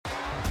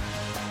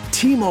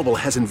T-Mobile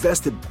has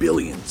invested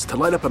billions to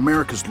light up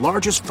America's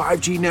largest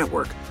 5G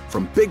network,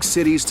 from big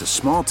cities to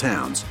small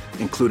towns,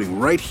 including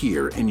right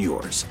here in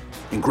yours.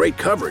 And great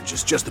coverage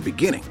is just the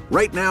beginning.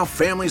 Right now,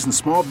 families and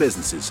small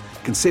businesses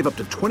can save up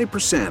to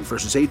 20%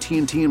 versus AT&T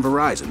and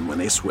Verizon when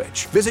they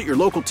switch. Visit your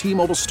local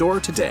T-Mobile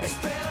store today.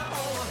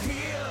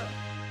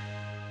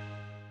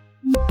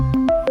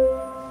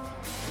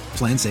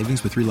 Plan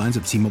savings with 3 lines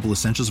of T-Mobile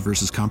Essentials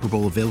versus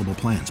comparable available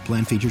plans.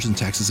 Plan features and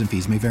taxes and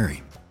fees may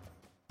vary.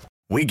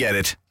 We get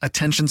it.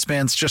 Attention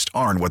spans just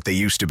aren't what they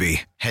used to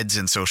be. Heads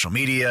in social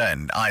media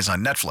and eyes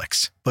on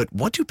Netflix. But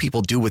what do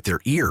people do with their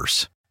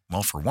ears?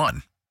 Well, for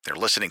one, they're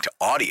listening to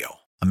audio.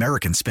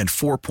 Americans spend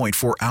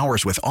 4.4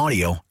 hours with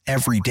audio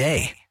every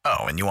day. Oh,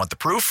 and you want the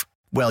proof?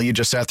 Well, you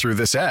just sat through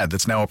this ad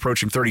that's now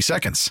approaching 30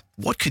 seconds.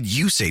 What could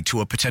you say to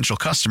a potential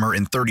customer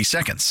in 30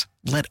 seconds?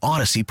 Let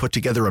Odyssey put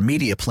together a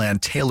media plan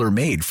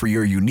tailor-made for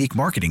your unique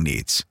marketing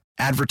needs.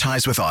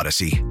 Advertise with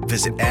Odyssey.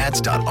 Visit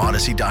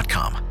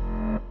ads.odyssey.com.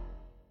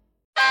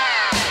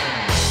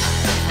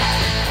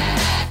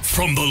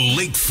 From the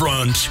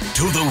lakefront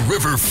to the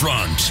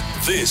riverfront,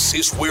 this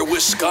is where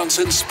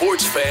Wisconsin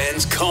sports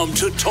fans come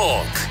to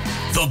talk.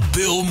 The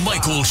Bill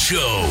Michaels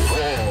Show.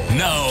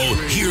 Now,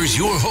 here's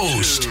your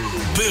host,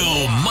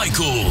 Bill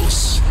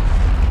Michaels.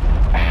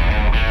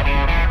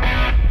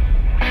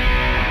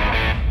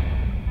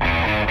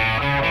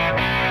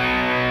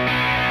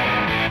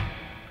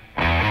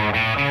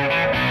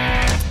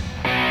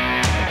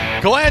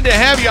 Glad to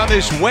have you on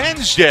this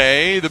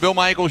Wednesday, the Bill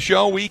Michaels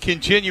Show. We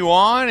continue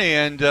on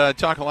and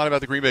talk a lot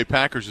about the Green Bay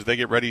Packers as they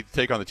get ready to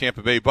take on the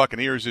Tampa Bay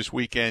Buccaneers this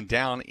weekend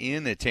down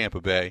in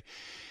Tampa Bay.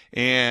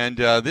 And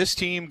this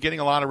team getting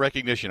a lot of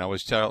recognition. I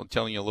was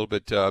telling you a little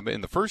bit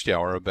in the first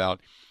hour about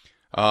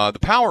the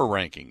power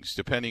rankings,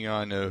 depending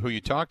on who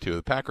you talk to.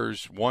 The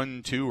Packers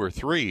 1, 2, or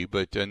 3,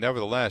 but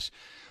nevertheless,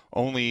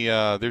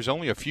 there's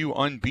only a few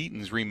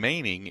unbeatens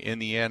remaining in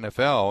the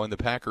NFL, and the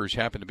Packers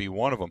happen to be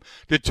one of them.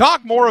 To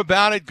talk more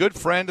about it, good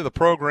friend of the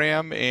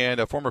program and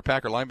a former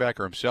Packer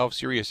linebacker himself,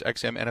 Sirius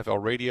XM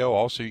NFL Radio.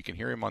 Also, you can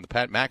hear him on the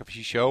Pat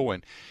McAfee Show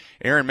when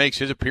Aaron makes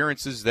his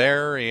appearances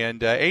there.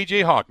 And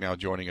A.J. Hawk now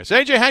joining us.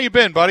 A.J., how you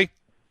been, buddy?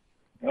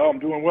 Oh, I'm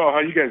doing well. How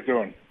you guys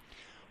doing?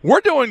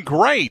 We're doing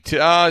great.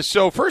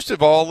 So first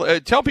of all,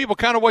 tell people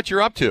kind of what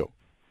you're up to.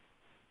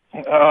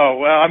 Oh,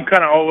 well, I'm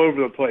kind of all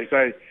over the place.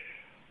 I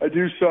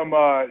do some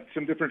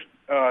different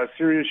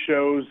Sirius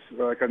shows,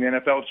 like on the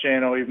NFL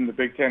channel, even the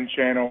Big Ten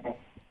channel,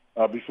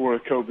 before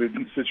the COVID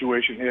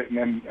situation hit. And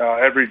then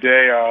every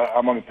day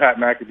I'm on the Pat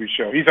McAfee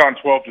Show. He's on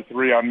 12 to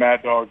 3 on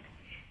Mad Dog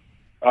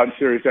on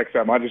Sirius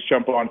XM. I just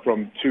jump on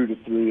from 2 to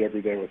 3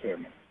 every day with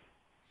him.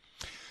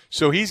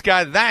 So he's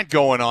got that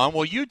going on.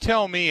 Well, you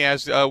tell me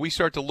as we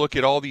start to look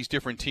at all these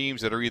different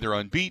teams that are either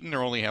unbeaten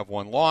or only have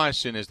one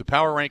loss, and as the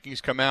power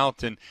rankings come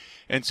out and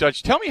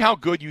such, tell me how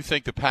good you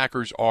think the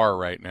Packers are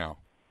right now.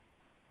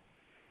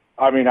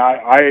 I mean,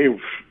 I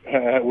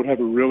would have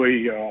a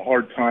really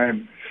hard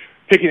time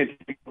picking a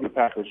team for the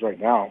Packers right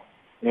now.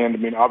 And, I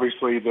mean,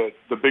 obviously the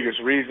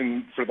biggest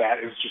reason for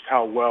that is just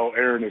how well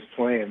Aaron is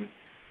playing.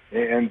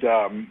 And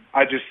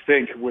I just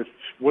think with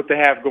what they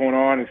have going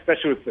on,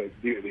 especially with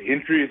the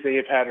injuries they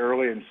have had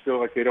early, and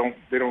still like they don't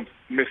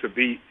miss a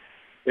beat,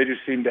 they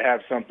just seem to have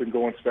something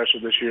going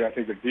special this year. I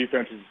think the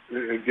defense is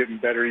getting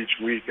better each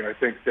week, and I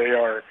think they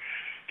are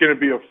going to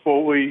be a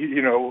fully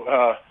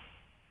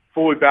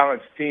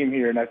balanced team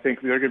here, and I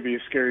think they're going to be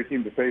a scary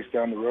team to face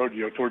down the road,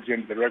 towards the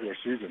end of the regular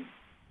season.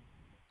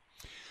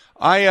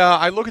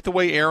 I look at the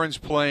way Aaron's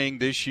playing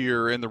this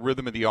year and the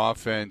rhythm of the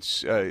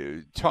offense.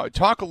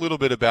 Talk a little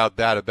bit about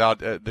that, about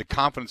the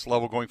confidence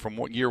level going from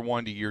year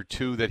 1 to year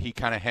 2 that he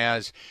kind of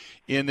has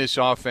in this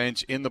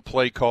offense, in the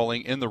play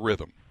calling, in the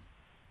rhythm.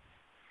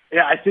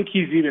 Yeah, I think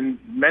he's even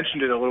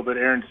mentioned it a little bit.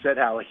 Aaron said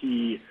how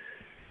he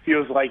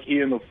feels like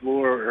he and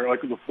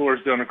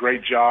LaFleur's done a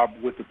great job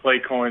with the play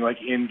calling, like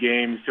in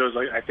games. Feels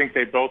like I think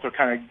they both are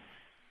kind of.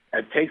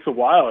 It takes a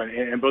while,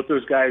 and both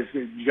those guys,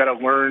 you got to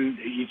learn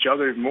each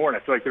other more. And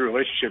I feel like their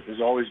relationship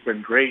has always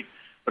been great.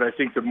 But I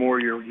think the more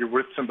you're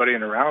with somebody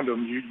and around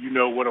them, you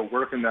know what to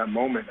work in that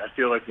moment. I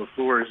feel like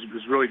LaFleur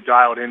is really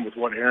dialed in with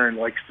what Aaron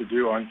likes to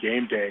do on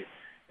game day,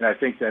 and I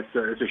think it's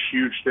a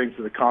huge thing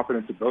for the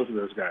confidence of both of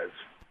those guys.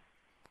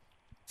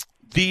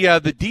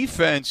 The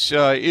defense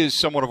is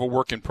somewhat of a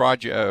work in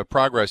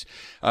progress.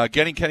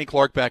 Getting Kenny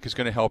Clark back is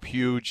going to help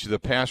huge. The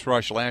pass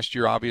rush last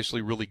year,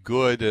 obviously, really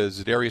good.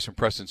 Zadarius and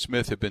Preston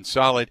Smith have been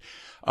solid.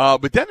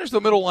 But then there's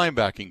the middle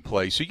linebacking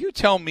play. So you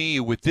tell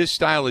me, with this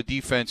style of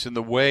defense and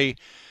the way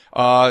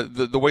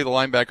the way the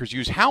linebackers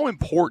use, how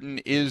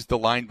important is the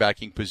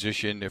linebacking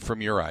position from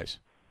your eyes?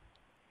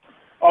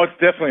 Oh, it's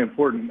definitely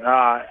important.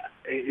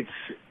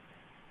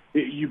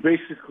 You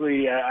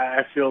basically,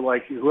 I feel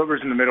like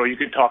whoever's in the middle, you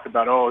can talk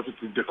about, is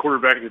it the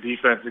quarterback of the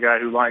defense, the guy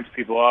who lines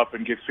people up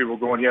and gets people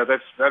going? Yeah,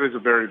 that is a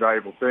very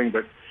valuable thing.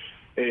 But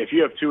if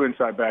you have two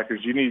inside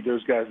backers, you need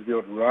those guys to be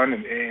able to run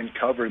and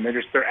cover. And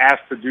they're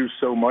asked to do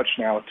so much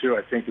now, too.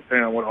 I think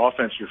depending on what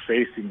offense you're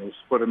facing, they'll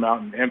split them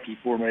out in empty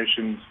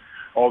formations,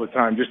 all the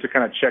time just to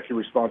kind of check your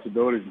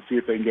responsibilities and see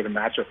if they can get a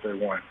matchup they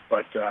want.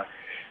 But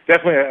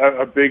definitely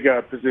a big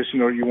position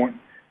where you want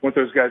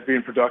those guys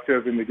being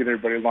productive and to get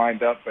everybody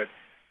lined up. But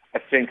I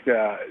think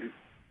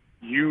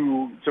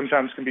you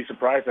sometimes can be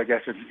surprised, I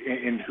guess,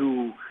 in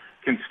who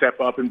can step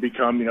up and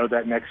become,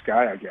 that next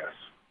guy, I guess.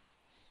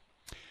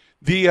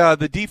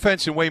 The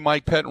defense and way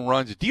Mike Pettine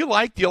runs it. Do you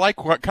like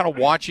kind of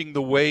watching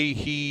the way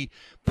he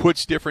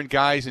puts different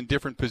guys in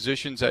different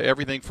positions?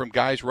 Everything from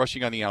guys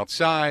rushing on the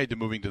outside to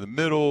moving to the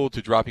middle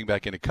to dropping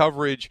back into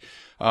coverage.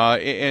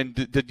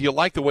 And do you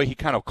like the way he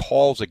kind of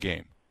calls a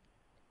game?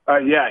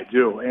 Yeah, I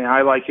do, and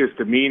I like his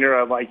demeanor.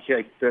 I like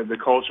the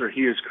culture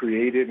he has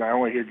created, and I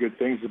only hear good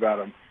things about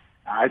him.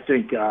 I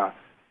think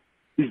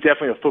he's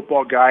definitely a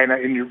football guy,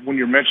 and when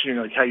you're mentioning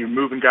like how you're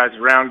moving guys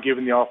around,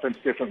 giving the offense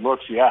different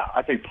looks, yeah,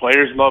 I think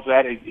players love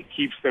that. It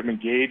keeps them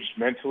engaged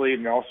mentally,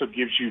 and it also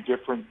gives you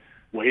different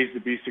ways to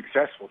be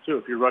successful too.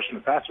 If you're rushing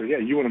the passer, yeah,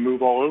 you want to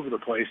move all over the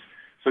place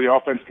so the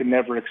offense can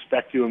never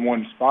expect you in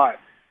one spot.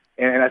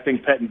 And I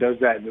think Pettine does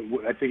that.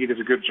 I think he does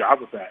a good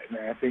job with that, and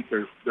I think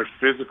they're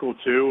physical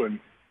too, and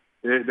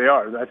they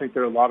are. I think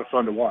they're a lot of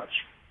fun to watch.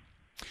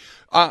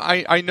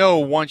 I know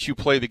once you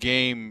play the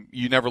game,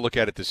 you never look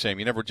at it the same.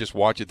 You never just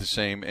watch it the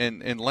same.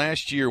 And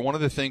last year, one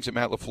of the things that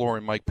Matt LaFleur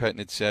and Mike Pettine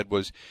had said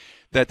was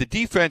that the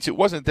defense, it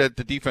wasn't that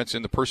the defense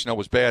and the personnel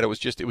was bad. It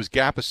was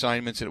gap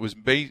assignments, and it was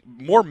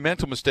more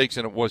mental mistakes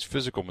than it was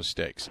physical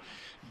mistakes.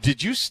 Do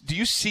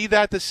you see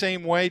that the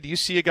same way? Do you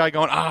see a guy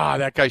going,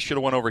 that guy should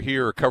have went over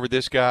here or covered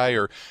this guy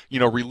or,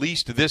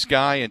 released this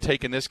guy and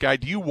taken this guy?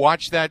 Do you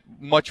watch that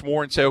much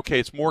more and say,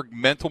 okay, it's more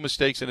mental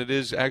mistakes than it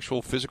is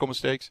actual physical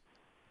mistakes?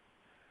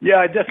 Yeah,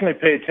 I definitely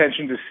pay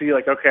attention to see,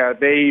 like, okay, are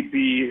they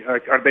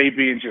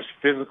being just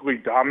physically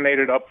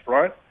dominated up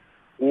front,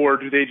 or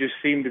do they just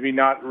seem to be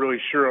not really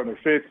sure on their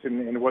fits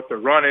and what they're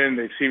running?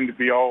 They seem to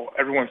be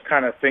everyone's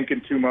kind of thinking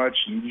too much,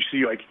 and you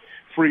see, like,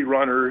 free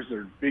runners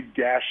or big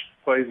gash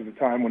plays at the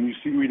time when you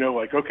see,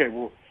 like, okay,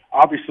 well,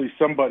 obviously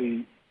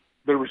somebody,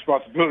 their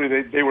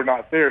responsibility, they were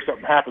not there,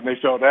 something happened, they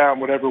fell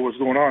down, whatever was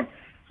going on.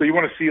 So you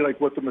want to see,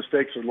 like, what the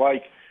mistakes are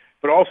like,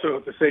 but also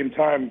at the same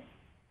time,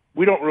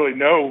 we don't really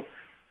know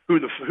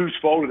whose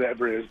fault it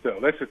ever is, though.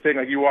 That's the thing.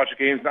 Like, you watch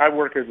games, and I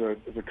work as a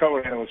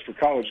color analyst for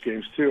college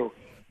games too,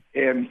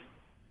 and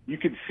you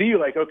can see,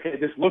 like, okay,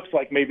 this looks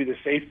like maybe the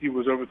safety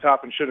was over the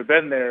top and should have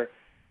been there,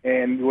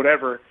 and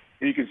whatever.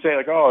 And you can say,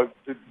 like,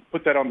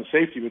 put that on the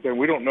safety, but then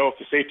we don't know if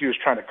the safety was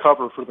trying to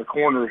cover for the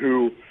corner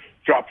who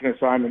dropped an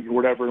assignment or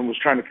whatever and was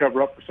trying to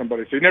cover up for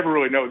somebody. So you never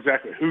really know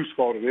exactly whose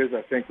fault it is,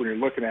 I think, when you're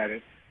looking at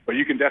it. But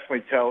you can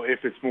definitely tell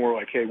if it's more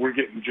like, hey, we're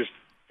getting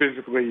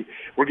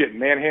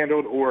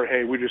manhandled, or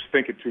hey, we're just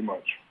thinking too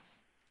much.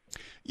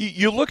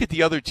 You look at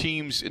the other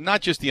teams,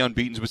 not just the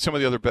unbeatens, but some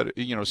of the other better,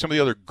 some of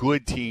the other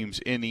good teams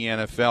in the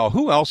NFL.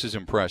 Who else has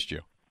impressed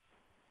you?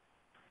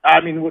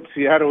 I mean, what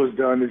Seattle has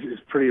done is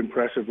pretty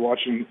impressive.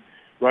 Watching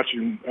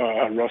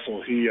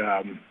Russell,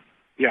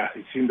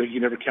 it seemed like you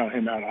never count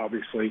him out.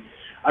 Obviously,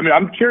 I mean,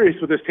 I'm curious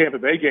with this Tampa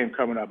Bay game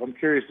coming up. I'm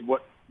curious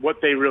what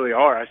they really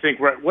are. I think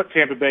what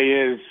Tampa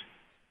Bay is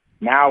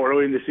now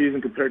early in the season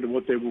compared to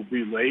what they will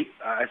be late,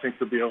 I think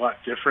they'll be a lot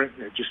different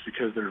just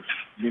because they're,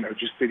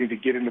 they need to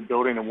get in the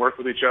building and work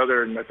with each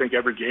other, and I think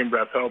every game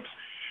rep helps.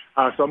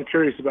 So I'm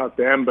curious about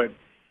them, but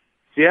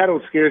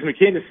Seattle scares me.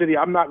 Kansas City,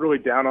 I'm not really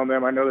down on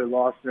them. I know they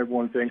lost and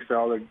everyone thinks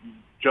they'll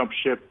jump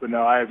ship, but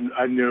no,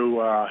 I knew,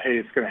 hey,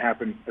 it's going to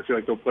happen. I feel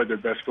like they'll play their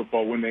best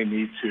football when they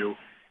need to.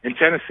 In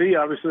Tennessee,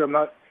 obviously,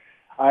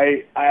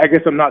 I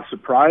guess I'm not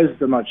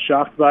surprised. I'm not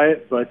shocked by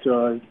it, but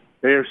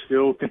they are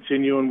still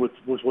continuing with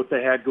what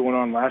they had going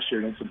on last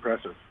year, and it's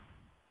impressive.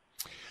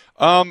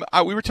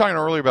 We were talking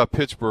earlier about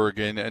Pittsburgh,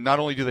 and not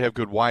only do they have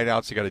good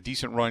wideouts, they got a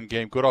decent run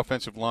game, good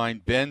offensive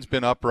line. Ben's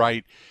been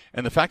upright,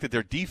 and the fact that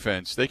their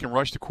defense, they can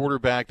rush the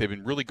quarterback. They've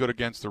been really good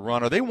against the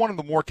run. Are they one of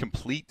the more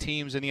complete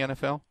teams in the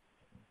NFL?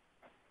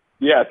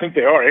 Yeah, I think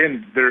they are,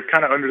 and they're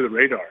kind of under the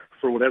radar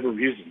for whatever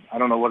reason. I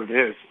don't know what it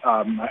is.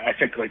 I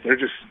think they're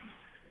just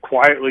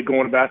quietly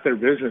going about their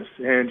business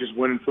and just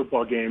winning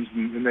football games,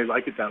 and they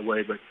like it that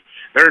way. But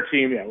they're a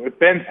team, if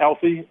Ben's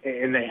healthy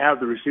and they have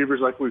the receivers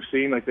like we've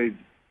seen, like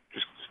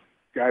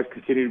guys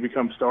continue to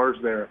become stars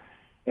there,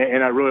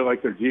 and I really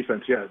like their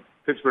defense. Yeah,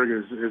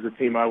 Pittsburgh is a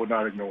team I would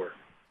not ignore.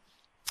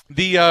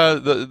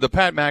 The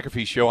Pat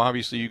McAfee show,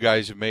 obviously you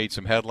guys have made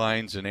some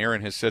headlines, and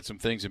Aaron has said some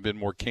things and been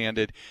more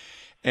candid.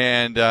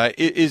 And I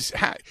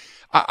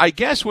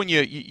guess when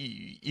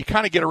you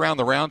kind of get around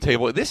the round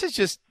table, this is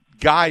just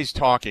guys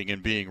talking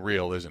and being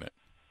real, isn't it?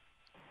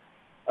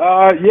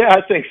 Yeah,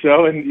 I think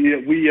so. And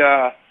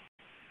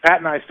Pat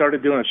and I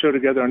started doing a show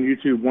together on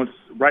YouTube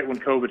right when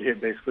COVID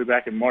hit, basically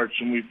back in March,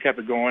 and we've kept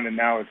it going. And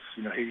now it's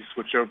he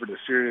switched over to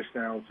Sirius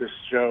now with this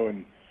show,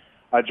 and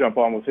I jump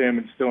on with him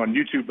and still on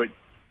YouTube. But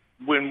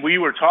when we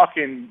were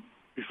talking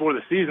before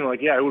the season,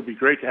 it would be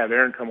great to have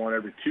Aaron come on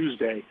every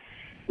Tuesday.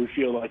 We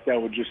feel like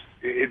that would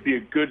it'd be a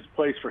good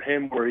place for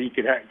him where he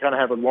could kind of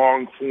have a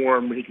long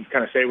form where he can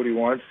kind of say what he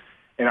wants.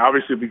 And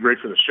obviously it'd be great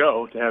for the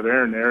show to have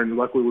Aaron there. And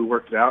luckily we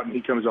worked it out and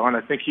he comes on.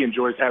 I think he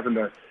enjoys having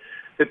the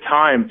the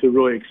time to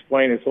really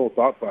explain his whole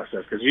thought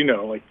process. Because,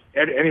 like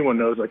anyone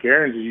knows, like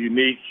Aaron's a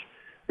unique,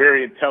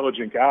 very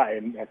intelligent guy.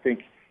 And I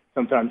think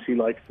sometimes he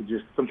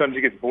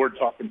gets bored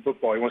talking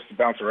football. He wants to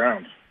bounce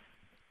around.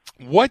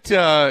 He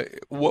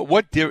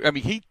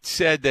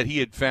said that he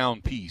had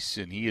found peace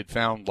and he had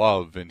found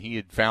love and he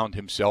had found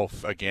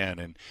himself again.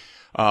 And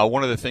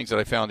one of the things that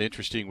I found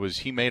interesting was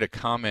he made a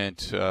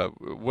comment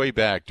way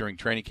back during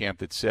training camp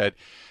that said,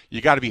 you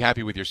got to be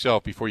happy with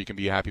yourself before you can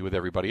be happy with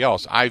everybody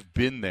else. I've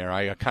been there.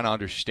 I kind of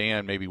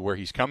understand maybe where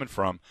he's coming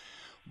from.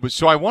 But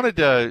so I wanted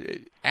to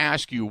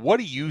ask you, what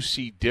do you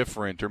see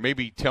different, or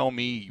maybe tell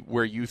me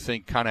where you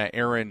think kind of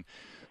Aaron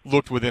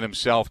looked within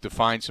himself to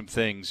find some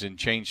things and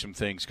change some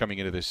things coming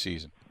into this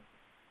season?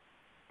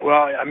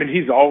 Well, I mean,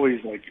 he's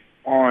always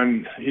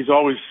he's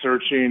always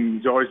searching.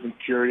 He's always been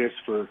curious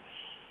for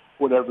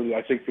whatever.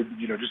 I think that,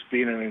 just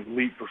being an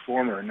elite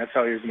performer, and that's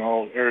how he is in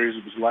all areas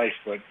of his life.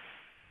 But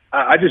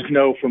I just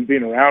know from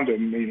being around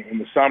him, in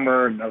the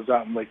summer, and I was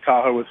out in Lake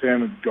Tahoe with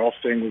him and golf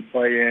thing we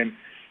play in.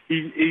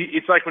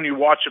 It's like when you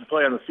watch him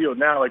play on the field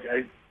now,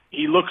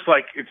 he looks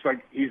like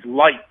he's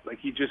light. Like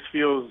he just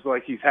feels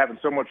like he's having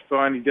so much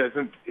fun.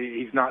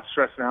 He's not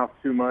stressing out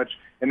too much.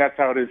 And that's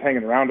how it is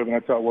hanging around him. And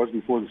that's how it was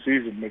before the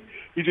season. Like,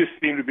 he just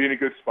seemed to be in a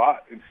good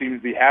spot and seemed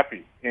to be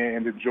happy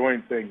and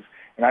enjoying things.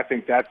 And I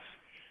think that's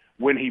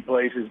when he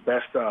plays his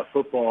best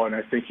football. And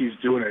I think he's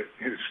doing it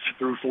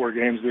through 4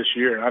 games this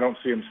year. And I don't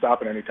see him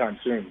stopping anytime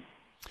soon.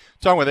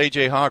 Talking with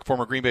A.J. Hawk,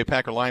 former Green Bay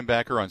Packer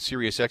linebacker on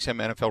Sirius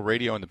XM NFL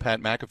Radio and the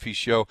Pat McAfee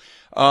Show.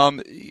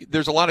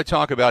 There's a lot of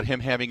talk about him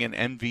having an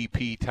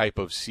MVP type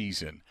of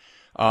season.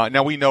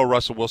 Now, we know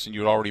Russell Wilson, you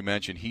had already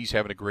mentioned, he's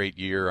having a great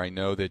year. I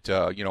know that,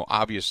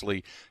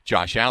 obviously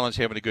Josh Allen's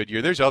having a good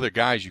year. There's other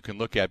guys you can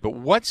look at. But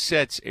what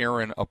sets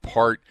Aaron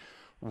apart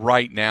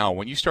right now?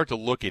 When you start to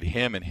look at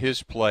him and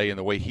his play and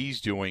the way he's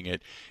doing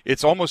it,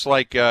 it's almost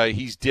like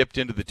he's dipped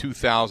into the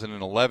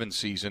 2011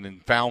 season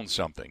and found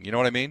something. You know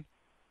what I mean?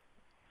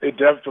 It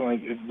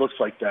looks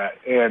like that.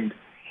 And,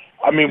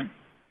 I mean,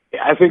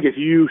 I think if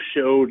you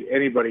showed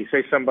anybody,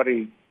 say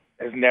somebody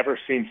has never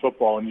seen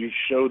football, and you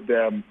showed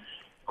them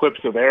clips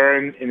of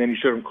Aaron, and then you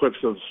showed them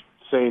clips of,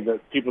 say, the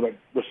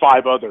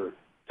 5 other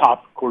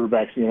top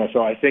quarterbacks in the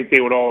NFL, I think they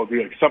would all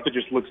agree, like, something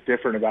just looks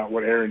different about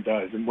what Aaron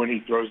does and when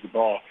he throws the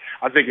ball.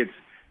 I think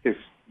his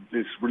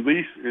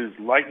release is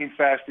lightning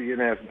fast. He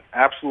has an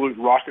absolute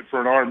rocket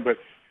for an arm, but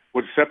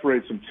what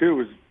separates him,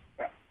 too, is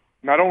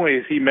not only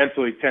is he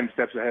mentally 10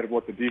 steps ahead of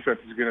what the defense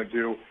is going to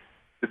do,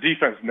 the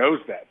defense knows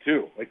that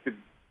too. Like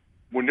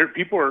when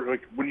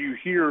you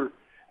hear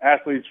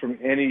athletes from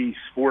any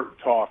sport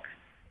talk,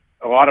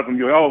 a lot of them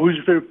go, "Oh, who's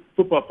your favorite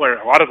football player?"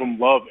 A lot of them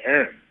love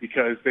Aaron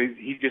because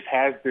he just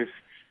has this,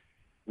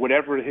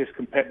 whatever his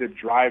competitive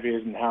drive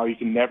is and how you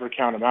can never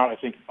count him out. I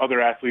think other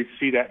athletes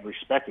see that and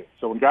respect it.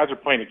 So when guys are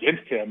playing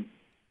against him,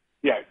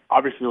 yeah,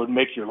 obviously it would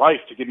make your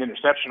life to get an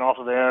interception off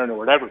of Aaron or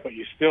whatever, but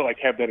you still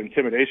have that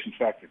intimidation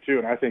factor too,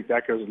 and I think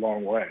that goes a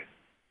long way.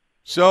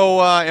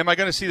 So am I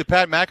going to see the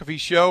Pat McAfee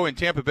Show in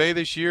Tampa Bay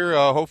this year?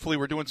 Hopefully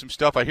we're doing some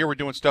stuff. I hear we're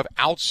doing stuff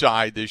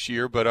outside this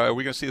year, but are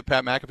we going to see the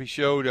Pat McAfee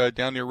Show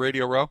down near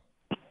Radio Row?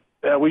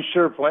 Yeah, we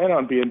sure plan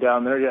on being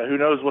down there. Yeah, who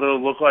knows what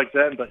it'll look like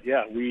then, but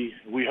yeah, we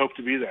hope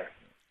to be there.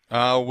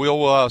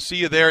 We'll see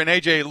you there. And,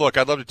 AJ, look,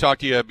 I'd love to talk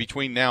to you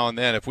between now and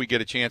then if we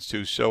get a chance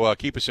to, so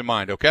keep us in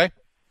mind, okay?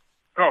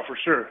 Oh, for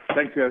sure.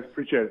 Thanks, guys.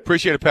 Appreciate it.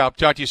 Appreciate it, pal.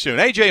 Talk to you soon.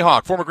 A.J.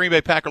 Hawk, former Green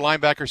Bay Packer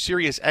linebacker,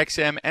 Sirius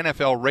XM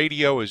NFL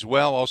Radio as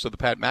well. Also, the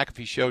Pat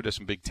McAfee Show does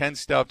some Big Ten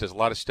stuff, does a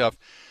lot of stuff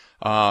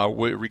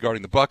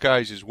regarding the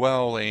Buckeyes as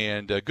well.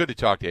 And good to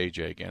talk to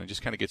A.J. again and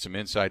just kind of get some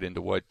insight into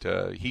what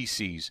he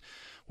sees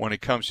when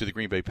it comes to the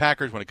Green Bay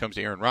Packers, when it comes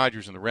to Aaron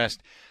Rodgers and the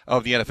rest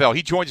of the NFL.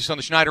 He joins us on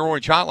the Schneider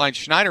Orange Hotline.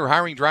 Schneider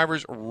hiring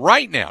drivers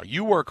right now.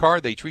 You work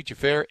hard, they treat you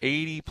fair.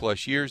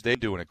 80-plus years, they're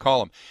doing it.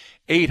 Call them.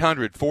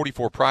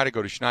 800-44-PRIDE.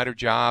 Go to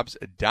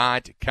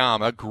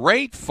SchneiderJobs.com. A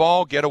great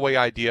fall getaway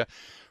idea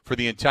for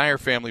the entire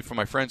family from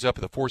my friends up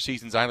at the Four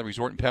Seasons Island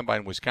Resort in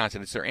Pembine,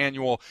 Wisconsin. It's their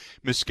annual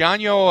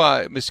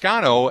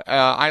Miscano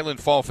Island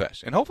Fall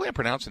Fest. And hopefully I'm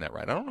pronouncing that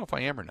right. I don't know if I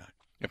am or not.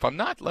 If I'm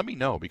not, let me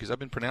know because I've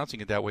been pronouncing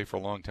it that way for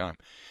a long time.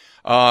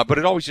 But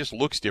it always just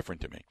looks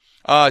different to me.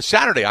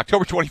 Saturday,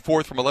 October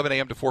 24th from 11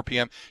 a.m. to 4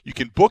 p.m., you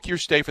can book your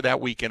stay for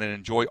that weekend and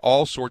enjoy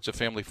all sorts of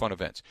family fun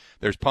events.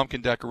 There's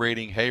pumpkin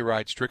decorating, hay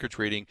rides,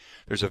 trick-or-treating.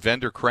 There's a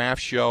vendor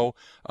craft show,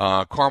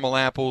 caramel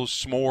apples,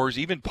 s'mores,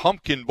 even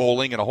pumpkin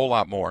bowling, and a whole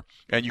lot more.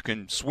 And you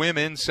can swim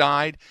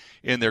inside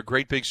in their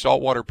great big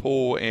saltwater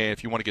pool. And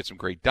if you want to get some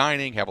great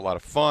dining, have a lot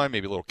of fun,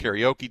 maybe a little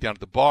karaoke down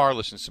at the bar,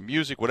 listen to some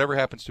music, whatever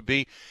happens to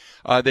be,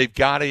 they've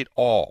got it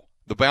all.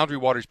 The Boundary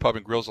Waters Pub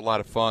and Grill is a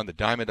lot of fun. The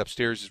Diamond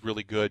upstairs is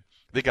really good.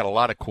 They got a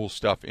lot of cool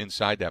stuff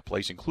inside that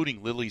place,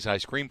 including Lily's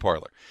Ice Cream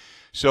Parlor.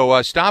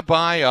 So stop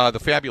by the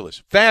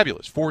fabulous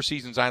Four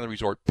Seasons Island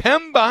Resort,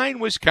 Pembine,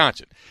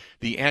 Wisconsin.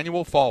 The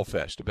annual Fall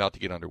Fest about to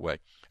get underway.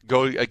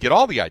 Go get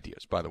all the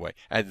ideas, by the way,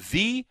 at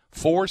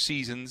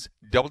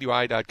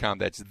thefourseasonswi.com.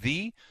 That's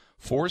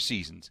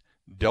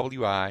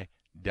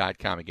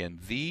thefourseasonswi.com. Again,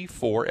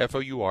 the4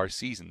 FOUR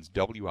seasons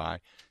WI.com.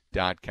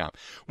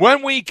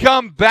 When we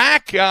come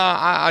back,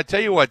 I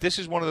tell you what, this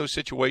is one of those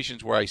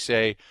situations where I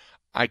say,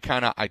 I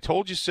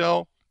told you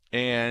so,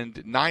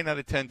 and 9 out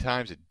of 10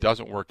 times it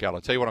doesn't work out.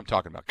 I'll tell you what I'm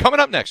talking about. Coming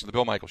up next on The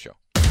Bill Michaels Show.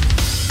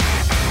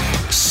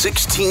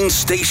 16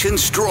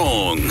 stations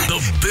strong.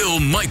 The Bill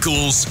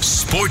Michaels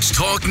Sports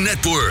Talk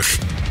Network.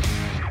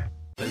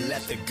 But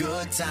let the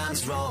good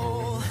times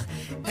roll,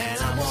 and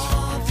I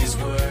want these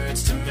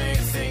words to make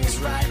things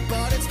right,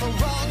 but it's the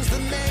wrongs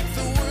that make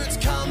the words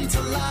come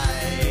to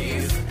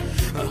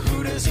life. But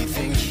who does he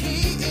think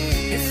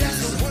he is? If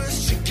that's the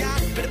worst you got,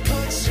 better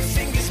put your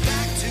fingers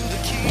back to the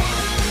key.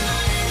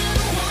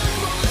 One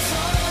more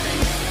time,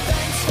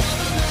 thanks for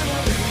the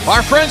memories.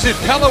 Our friends at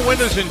Pella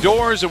Windows and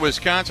Doors of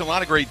Wisconsin, a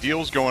lot of great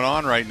deals going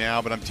on right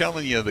now, but I'm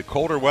telling you, the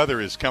colder weather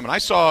is coming. I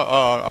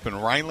saw up in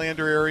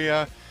Rhinelander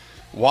area,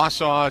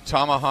 Wausau,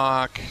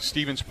 Tomahawk,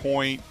 Stevens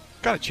Point,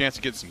 got a chance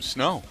to get some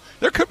snow.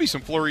 There could be some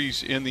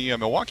flurries in the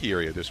Milwaukee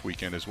area this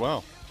weekend as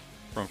well,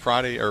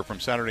 from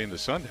Saturday into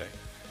Sunday.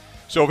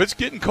 So if it's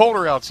getting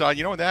colder outside,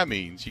 you know what that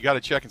means. You got to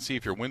check and see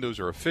if your windows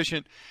are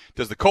efficient.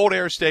 Does the cold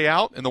air stay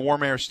out and the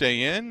warm air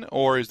stay in,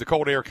 or is the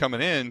cold air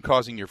coming in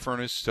causing your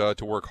furnace to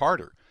work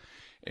harder?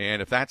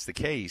 And if that's the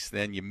case,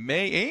 then you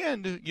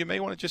may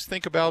want to just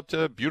think about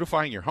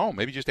beautifying your home,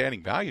 maybe just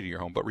adding value to your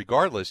home. But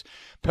regardless,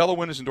 Pella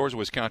Windows and Doors of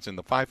Wisconsin,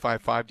 the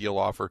 555 deal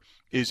offer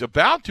is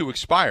about to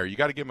expire. You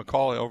got to give them a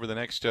call over the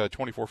next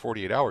 24,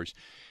 48 hours.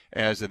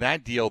 As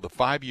that deal, the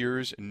 5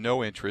 years,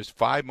 no interest,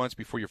 5 months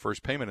before your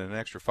first payment, and an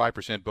extra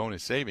 5%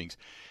 bonus savings,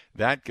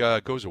 that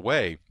goes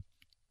away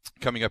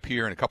coming up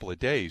here in a couple of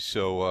days.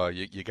 So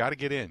you got to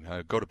get in.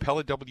 Go to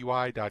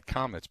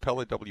PellaWI.com. That's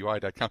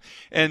PellaWI.com.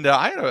 And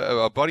I had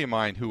a buddy of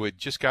mine who had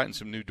just gotten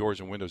some new doors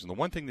and windows. And the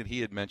one thing that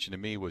he had mentioned to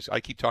me was,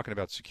 I keep talking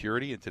about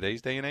security in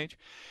today's day and age.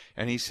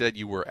 And he said,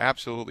 you were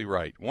absolutely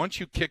right. Once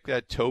you kick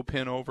that toe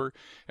pin over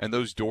and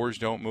those doors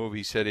don't move,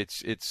 he said it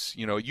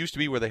used to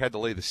be where they had to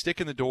lay the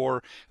stick in the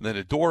door, and then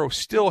the door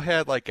still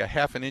had like a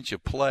half an inch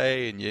of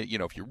play. And,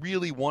 if you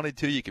really wanted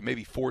to, you could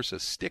maybe force a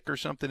stick or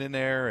something in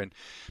there and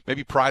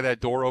maybe pry that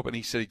door open.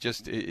 He said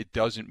it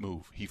doesn't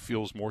move. He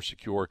feels more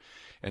secure.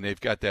 And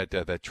they've got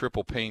that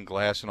triple pane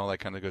glass and all that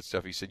kind of good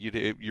stuff. He said,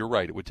 you're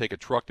right. It would take a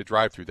truck to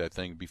drive through that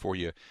thing before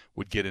you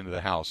would get into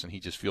the house, and he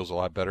just feels a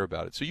lot better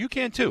about it. So you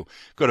can too.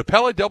 Go to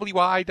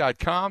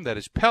PellaWI.com. That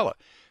is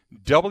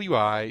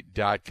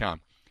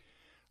PellaWI.com.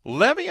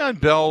 Le'Veon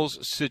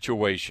Bell's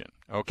situation,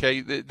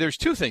 okay? There's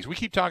two things. We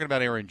keep talking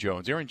about Aaron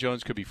Jones. Aaron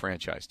Jones could be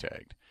franchise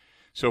tagged.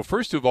 So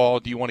first of all,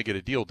 do you want to get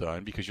a deal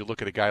done? Because you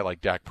look at a guy like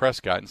Dak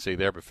Prescott and say,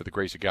 there, but for the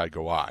grace of God,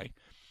 go I.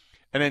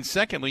 And then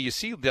secondly, you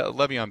see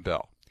Le'Veon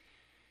Bell.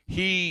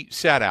 He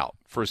sat out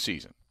for a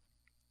season.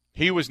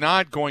 He was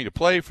not going to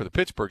play for the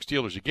Pittsburgh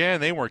Steelers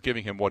again. They weren't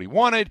giving him what he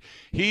wanted.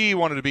 He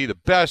wanted to be the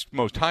best,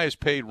 most highest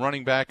paid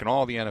running back in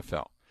all the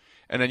NFL.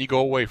 And then you go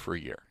away for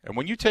a year. And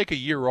when you take a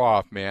year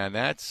off, man,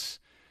 that's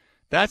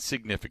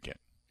significant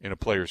in a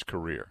player's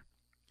career.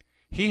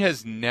 He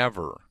has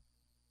never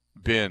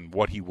been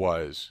what he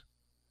was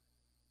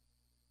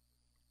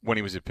when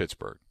he was at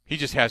Pittsburgh. He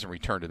just hasn't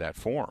returned to that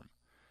form.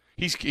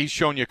 He's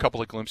shown you a couple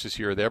of glimpses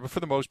here or there, but for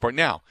the most part,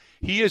 now,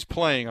 he is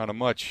playing on a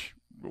much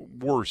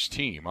worse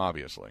team,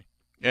 obviously.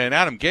 And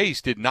Adam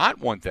Gase did not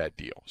want that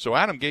deal. So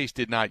Adam Gase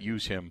did not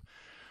use him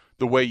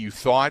the way you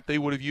thought they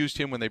would have used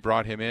him when they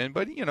brought him in.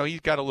 But, he's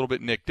got a little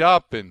bit nicked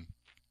up. And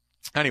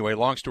anyway,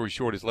 long story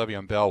short, is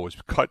Le'Veon Bell was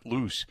cut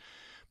loose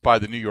by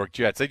the New York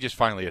Jets. They just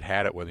finally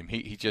had it with him.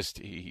 He's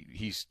just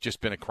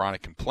been a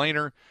chronic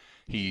complainer.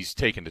 He's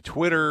taken to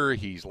Twitter.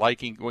 He's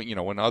liking,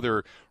 when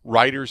other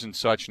writers and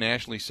such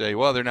nationally say,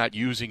 well, they're not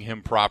using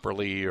him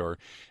properly, or,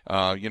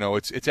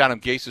 it's Adam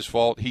Gase's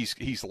fault.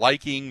 He's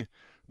liking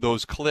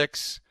those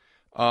clicks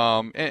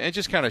and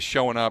just kind of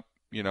showing up,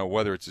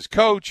 whether it's his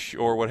coach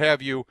or what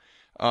have you.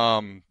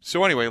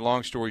 So anyway,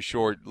 long story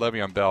short,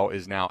 Le'Veon Bell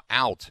is now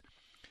out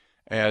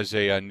as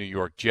a New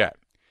York Jet.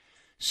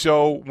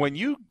 So when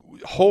you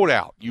hold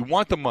out, you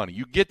want the money,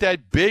 you get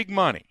that big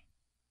money,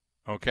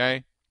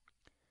 okay?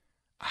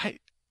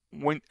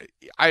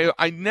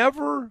 I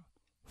never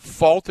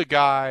fault a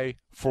guy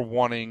for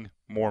wanting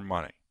more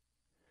money.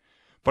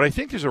 But I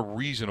think there's a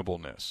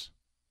reasonableness,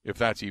 if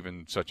that's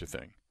even such a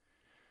thing.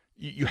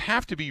 You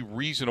have to be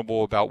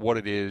reasonable about what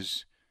it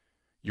is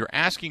you're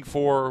asking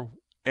for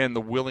and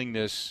the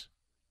willingness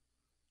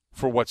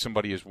for what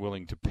somebody is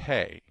willing to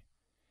pay.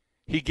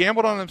 He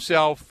gambled on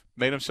himself,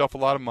 made himself a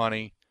lot of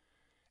money,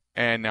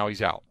 and now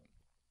he's out.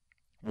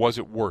 Was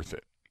it worth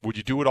it? Would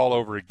you do it all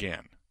over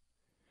again?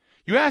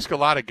 You ask a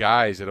lot of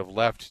guys that have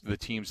left the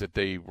teams that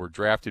they were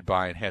drafted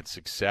by and had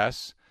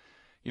success.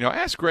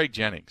 Ask Greg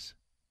Jennings.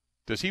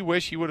 Does he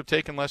wish he would have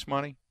taken less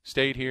money,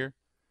 stayed here?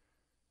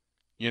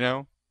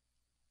 You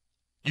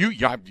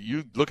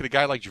look at a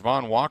guy like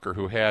Javon Walker,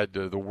 who had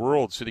the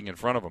world sitting in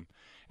front of him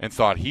and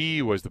thought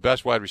he was the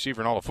best wide receiver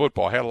in all of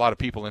football. Had a lot of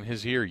people in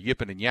his ear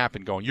yipping and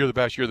yapping going, you're the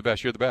best, you're the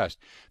best, you're the best.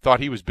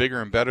 Thought he was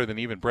bigger and better than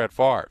even Brett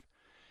Favre.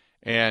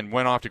 And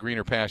went off to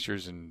greener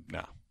pastures, and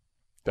no,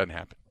 doesn't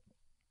happen.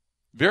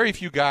 Very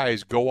few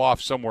guys go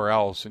off somewhere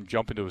else and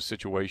jump into a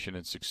situation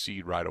and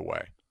succeed right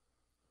away.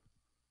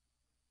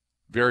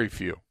 Very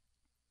few.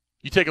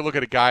 You take a look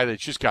at a guy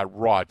that's just got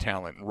raw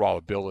talent and raw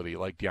ability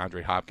like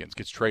DeAndre Hopkins,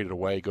 gets traded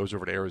away, goes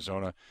over to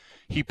Arizona.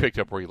 He picked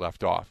up where he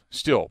left off.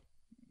 Still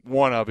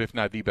one of, if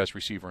not the best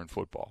receiver in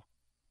football.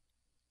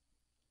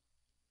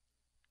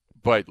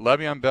 But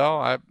Le'Veon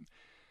Bell,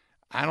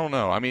 I don't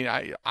know. I mean,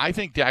 I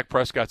think Dak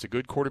Prescott's a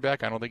good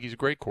quarterback. I don't think he's a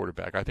great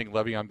quarterback. I think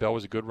Le'Veon Bell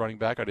was a good running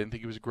back. I didn't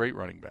think he was a great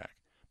running back.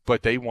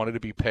 But they wanted to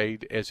be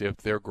paid as if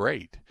they're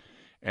great.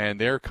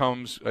 And there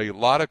comes a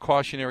lot of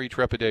cautionary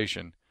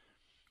trepidation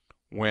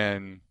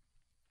when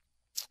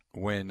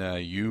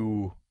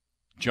you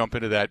jump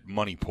into that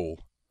money pool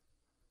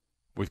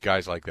with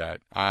guys like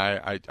that.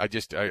 I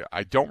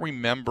don't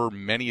remember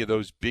many of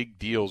those big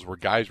deals where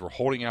guys were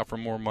holding out for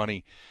more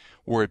money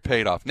where it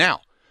paid off.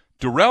 Now,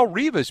 Darrelle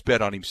Revis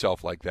bet on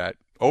himself like that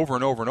over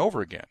and over and over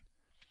again.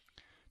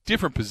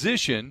 Different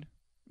position,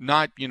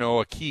 not,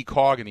 a key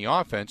cog in the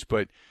offense,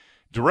 but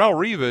Darrelle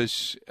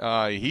Revis,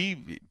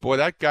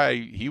 that guy,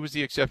 he was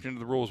the exception to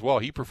the rule as well.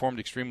 He performed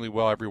extremely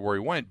well everywhere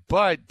he went,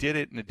 but did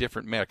it in a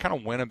different manner, kind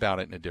of went about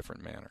it in a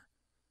different manner,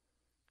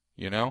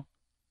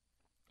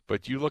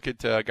 But you look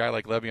at a guy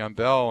like Le'Veon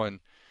Bell, and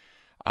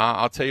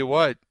I'll tell you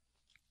what,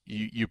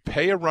 you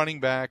pay a running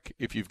back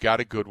if you've got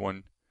a good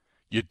one.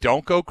 You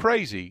don't go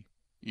crazy.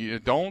 You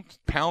don't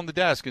pound the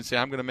desk and say,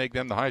 I'm going to make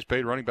them the highest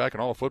paid running back in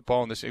all of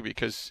football in this area,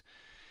 because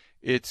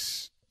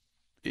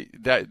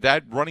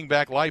that running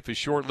back life is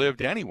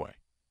short-lived anyway.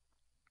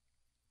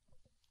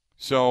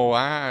 So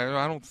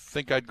I don't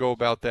think I'd go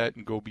about that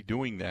and go be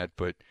doing that.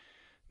 But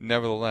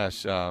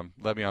nevertheless,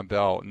 Le'Veon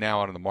Bell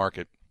now out on the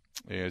market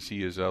as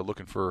he is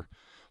looking for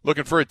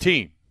a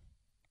team.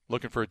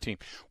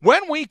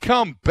 When we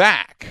come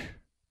back,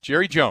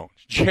 Jerry Jones.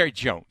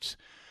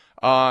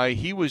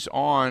 He was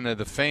on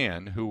The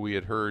Fan, who we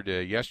had heard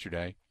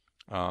yesterday.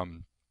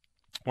 One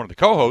of the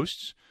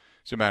co-hosts,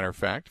 as a matter of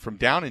fact, from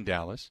down in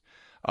Dallas.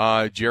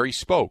 Jerry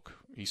spoke.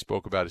 He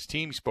spoke about his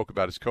team, he spoke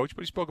about his coach,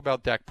 but he spoke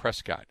about Dak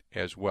Prescott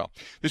as well.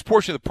 This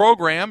portion of the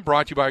program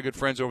brought to you by our good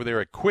friends over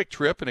there at Quick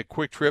Trip. And at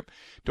Quick Trip,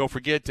 don't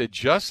forget to,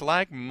 just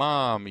like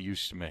Mom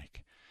used to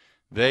make,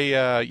 they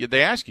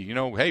ask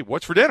you, hey,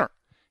 what's for dinner?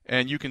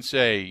 And you can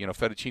say,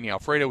 fettuccine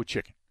Alfredo with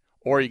chicken.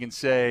 Or you can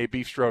say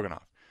beef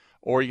stroganoff.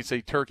 Or you can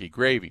say turkey,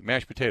 gravy,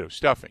 mashed potatoes,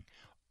 stuffing,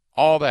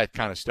 all that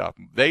kind of stuff.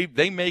 They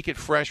make it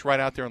fresh right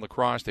out there in La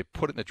Crosse. They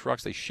put it in the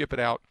trucks. They ship it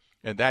out.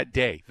 And that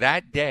day,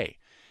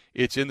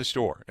 it's in the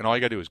store. And all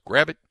you got to do is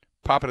grab it,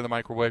 pop it in the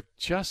microwave,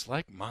 just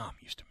like Mom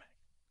used to make.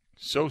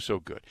 So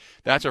good.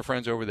 That's our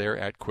friends over there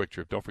at Quick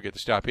Trip. Don't forget to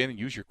stop in and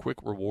use your Quick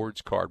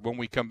Rewards card. When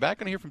we come back,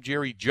 I'm going to hear from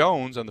Jerry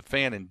Jones on The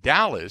Fan in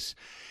Dallas.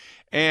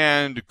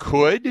 And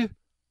could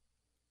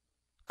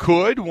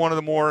one of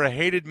the more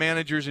hated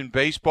managers in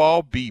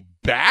baseball be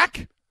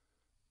back?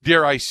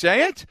 Dare I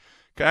say it?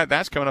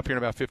 That's coming up here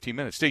in about 15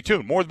 minutes. Stay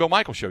tuned. More of the Bill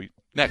Michaels Show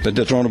next. But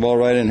they're throwing the ball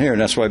right in here,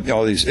 and that's why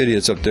all these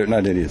idiots up there,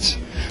 not idiots,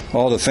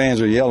 all the fans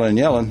are yelling.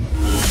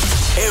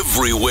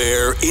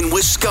 Everywhere in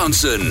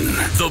Wisconsin,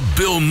 the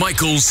Bill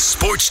Michaels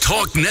Sports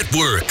Talk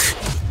Network.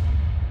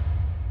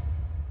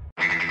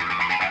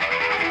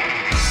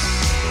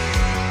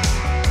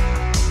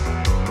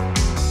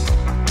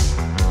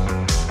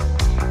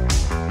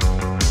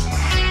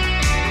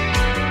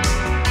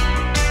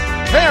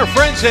 Hey, our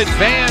friends at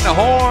Van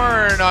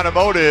Horn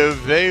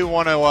Automotive, they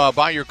want to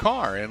buy your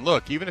car. And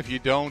look, even if you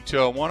don't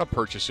want to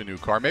purchase a new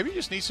car, maybe you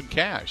just need some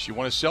cash. You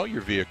want to sell your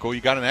vehicle.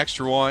 You got an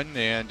extra one,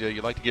 and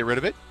you'd like to get rid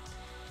of it?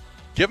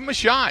 Give them a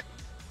shot.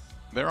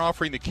 They're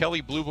offering the Kelley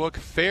Blue Book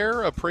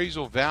fair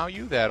appraisal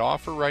value, that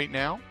offer right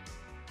now,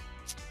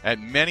 at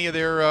many of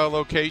their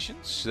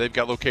locations. They've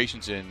got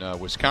locations in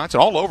Wisconsin,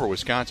 all over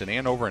Wisconsin,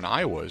 and over in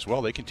Iowa as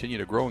well. They continue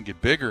to grow and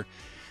get bigger.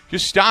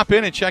 Just stop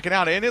in and check it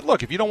out. And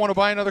look, if you don't want to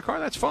buy another car,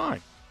 that's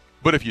fine.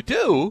 But if you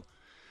do,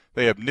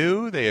 they have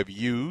new, they have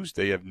used,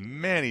 they have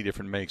many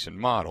different makes and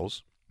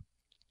models.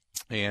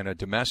 And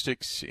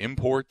domestics,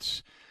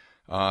 imports,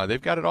 they've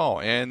got it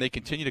all. And they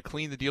continue to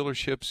clean the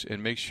dealerships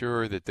and make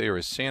sure that they are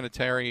as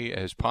sanitary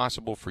as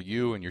possible for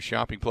you and your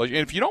shopping pleasure.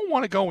 And if you don't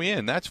want to go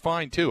in, that's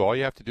fine too. All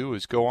you have to do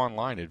is go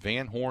online at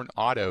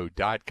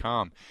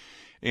vanhornauto.com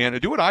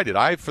and do what I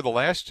did. For the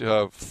last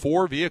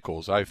 4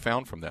 vehicles I've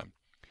found from them,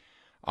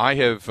 I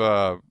have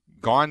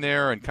gone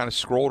there and kind of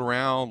scrolled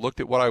around, looked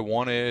at what I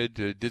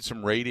wanted, did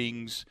some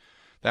ratings,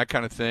 that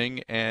kind of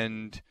thing,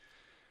 and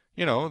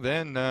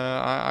then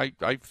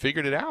I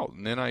figured it out.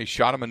 And then I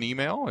shot them an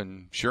email,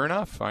 and sure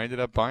enough, I ended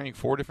up buying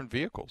 4 different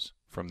vehicles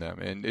from them,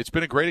 and it's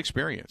been a great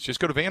experience. Just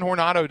go to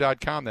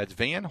vanhornauto.com. That's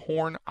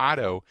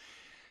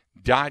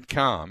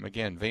vanhornauto.com.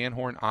 Again,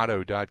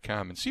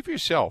 vanhornauto.com, and see for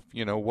yourself,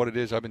 what it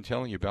is I've been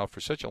telling you about for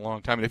such a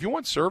long time. And if you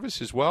want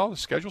service as well,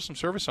 schedule some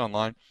service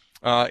online.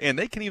 And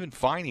they can even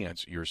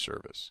finance your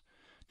service.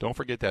 Don't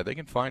forget that. They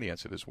can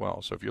finance it as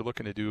well. So if you're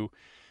looking to do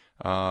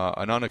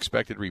an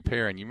unexpected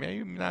repair and you may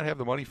not have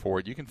the money for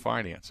it, you can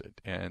finance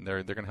it. And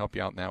they're going to help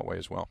you out in that way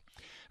as well.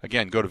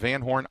 Again, go to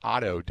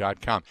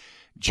vanhornauto.com.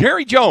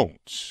 Jerry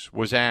Jones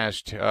was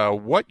asked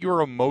what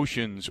your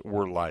emotions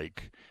were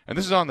like. And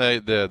this is on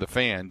the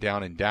Fan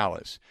down in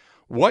Dallas.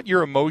 what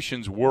your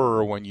emotions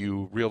were when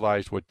you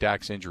realized what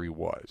Dak's injury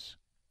was.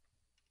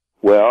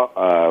 Well,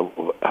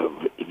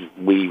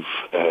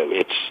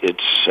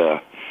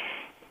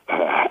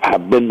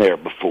 I've been there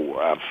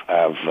before. I've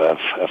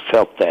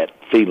felt that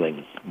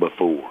feeling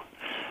before,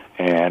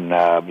 and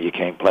you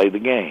can't play the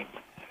game.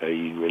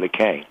 You really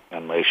can't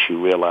unless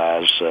you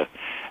realize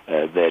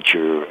that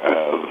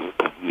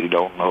you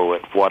don't know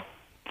at what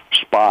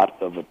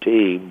spot of a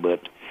team,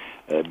 but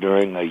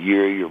during a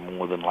year you're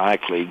more than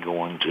likely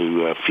going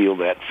to feel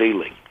that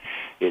feeling.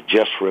 It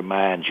just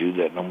reminds you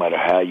that no matter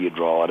how you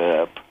draw it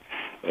up,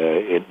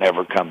 it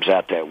never comes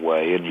out that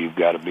way, and you've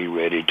got to be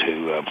ready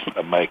to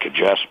make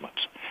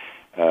adjustments.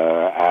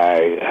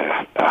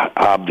 I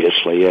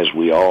obviously, as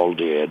we all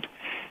did,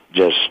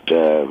 just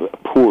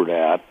poured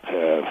out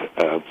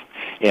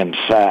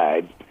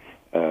inside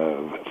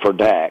for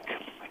Dak,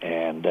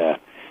 and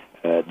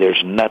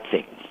there's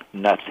nothing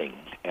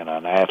in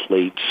an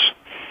athlete's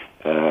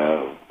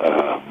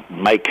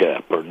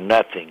makeup or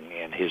nothing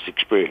in his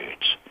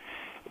experience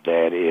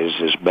that is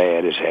as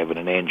bad as having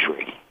an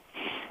injury.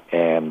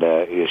 And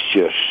it's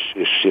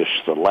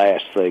just the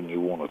last thing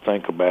you want to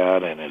think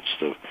about, and it's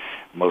the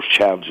most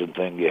challenging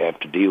thing you have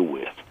to deal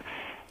with.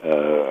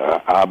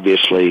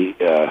 Obviously,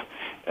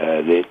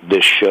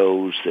 this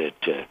shows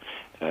that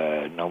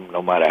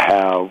no matter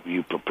how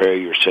you prepare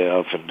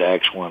yourself, and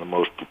Dak's one of the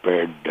most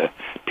prepared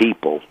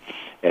people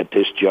at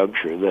this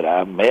juncture that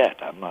I've met.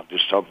 I'm not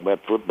just talking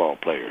about football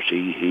players.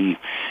 He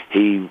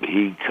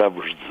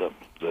covers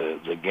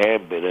the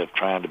gambit of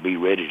trying to be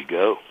ready to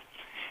go.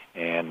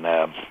 And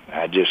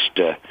I just,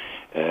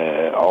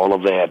 all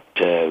of that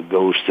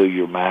goes through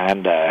your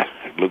mind. I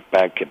look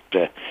back at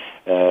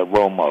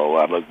Romo.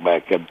 I look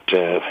back at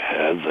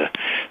the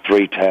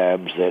 3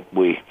 times that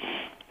we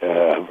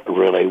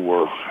really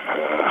were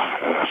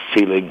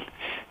feeling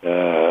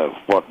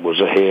what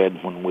was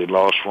ahead when we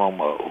lost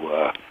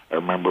Romo. I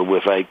remember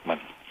with Aikman.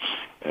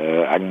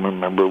 I can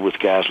remember with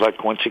guys like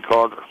Quincy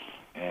Carter.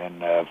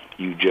 And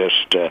you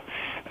just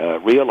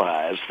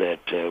realize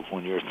that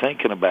when you're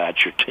thinking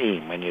about your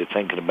team and you're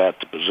thinking about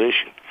the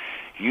position,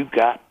 you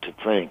got to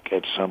think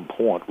at some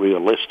point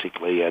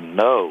realistically and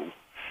know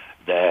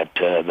that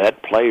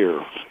that player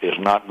is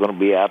not going to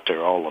be out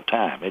there all the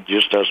time. It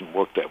just doesn't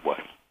work that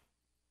way.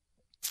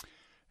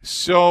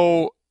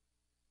 So,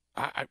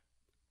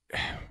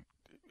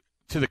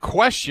 to the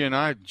question,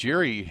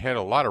 Jerry had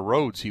a lot of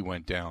roads he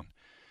went down.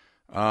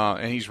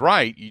 And he's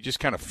right. You just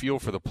kind of feel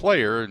for the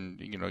player, and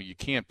you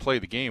can't play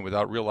the game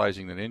without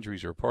realizing that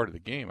injuries are a part of the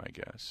game, I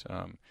guess.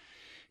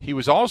 He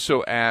was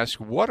also asked,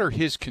 what are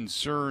his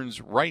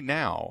concerns right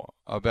now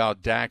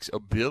about Dak's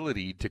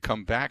ability to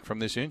come back from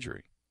this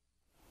injury?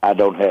 I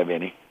don't have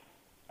any.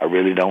 I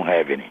really don't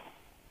have any.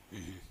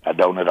 I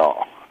don't at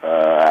all.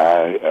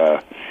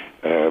 I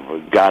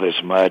got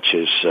as much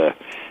as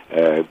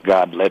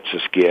God lets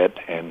us get,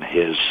 and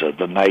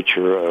the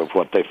nature of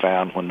what they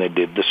found when they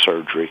did the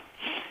surgery.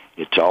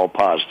 It's all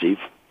positive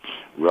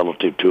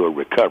relative to a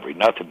recovery.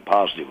 Nothing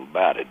positive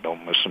about it.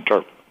 Don't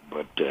misinterpret.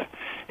 But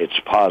it's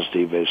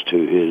positive as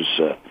to his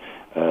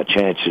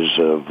chances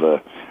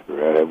of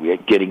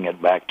getting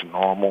it back to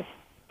normal.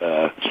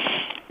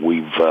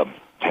 We've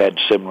had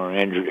similar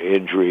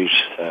injuries.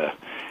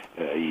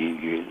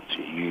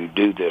 You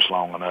do this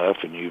long enough,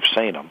 and you've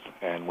seen them.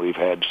 And we've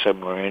had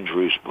similar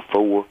injuries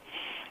before.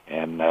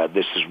 And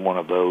this is one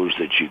of those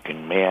that you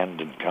can mend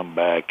and come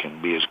back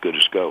and be as good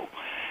as go.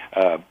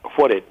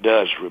 What it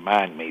does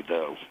remind me,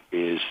 though,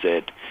 is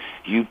that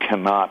you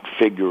cannot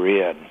figure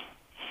in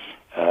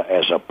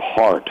as a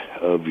part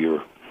of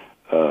your,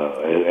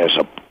 as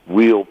a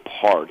real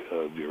part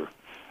of your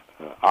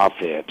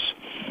offense.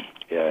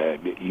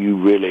 You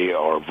really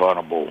are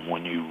vulnerable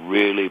when you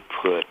really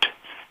put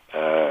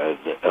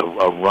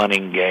a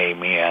running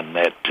game in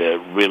that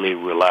really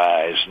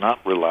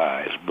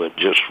but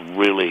just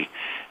really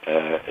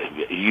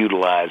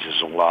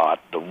utilizes a lot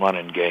the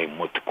running game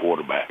with the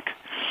quarterback.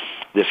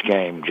 This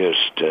game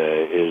just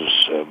is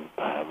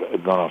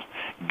going to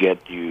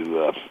get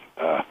you,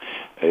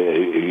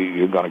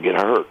 you're going to get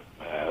hurt.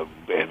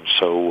 And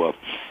so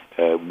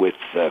with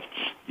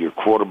your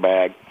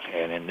quarterback,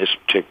 and in this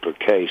particular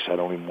case, I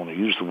don't even want to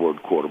use the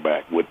word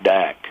quarterback, with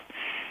Dak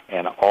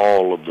and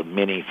all of the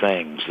many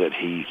things that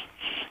he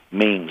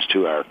means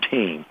to our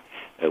team,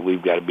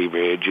 we've got to be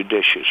very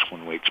judicious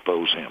when we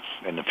expose him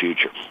in the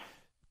future.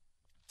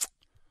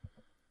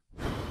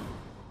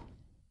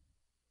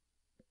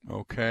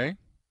 Okay.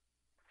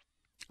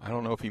 I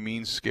don't know if he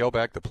means scale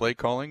back the play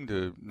calling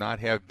to not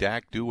have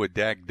Dak do what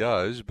Dak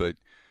does, but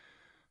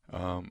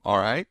all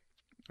right.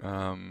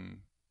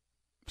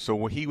 So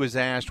when he was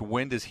asked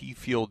when does he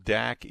feel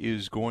Dak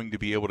is going to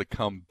be able to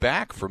come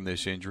back from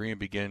this injury and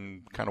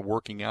begin kind of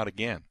working out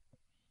again?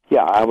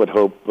 Yeah, I would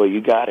hope. Well,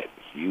 you got it.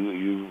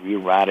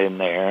 You're right in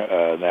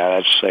there. Now,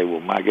 I'd say,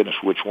 well, my goodness,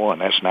 which one?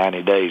 That's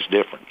 90 days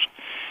difference.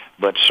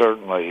 But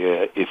certainly,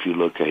 if you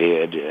look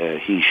ahead,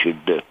 he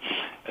should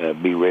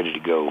be ready to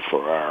go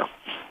for our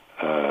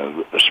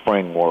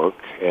spring work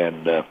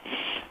and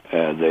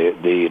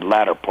the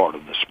latter part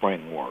of the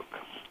spring work.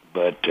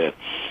 but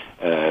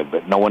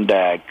knowing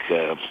Dak,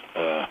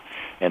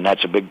 and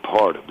that's a big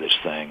part of this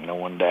thing.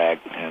 Knowing Dak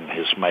and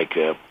his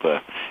makeup,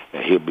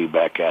 he'll be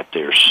back out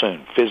there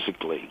soon.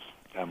 Physically,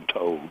 I'm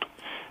told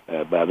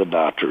by the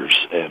doctors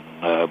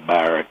and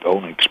by our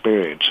own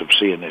experience of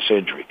seeing this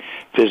injury,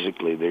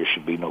 physically there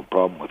should be no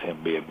problem with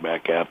him being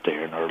back out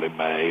there in early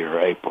May or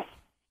April.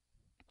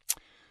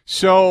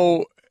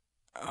 So,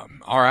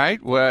 all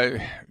right. Well,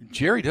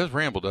 Jerry does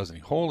ramble, doesn't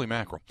he? Holy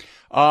mackerel.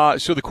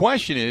 So the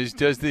question is,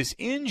 does this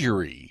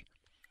injury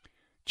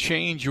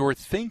change your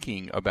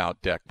thinking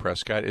about Dak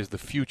Prescott as the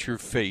future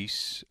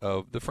face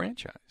of the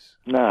franchise?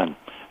 None.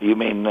 You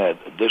mean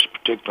this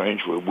particular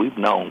injury we've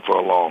known for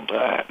a long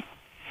time,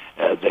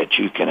 that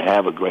you can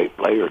have a great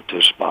player at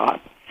this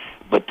spot,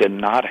 but then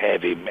not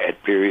have him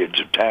at periods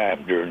of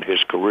time during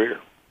his career.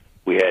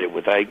 We had it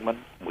with Aikman.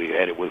 We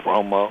had it with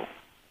Romo.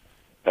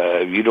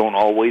 You don't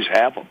always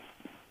have them.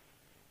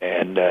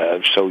 And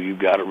so you've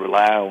got to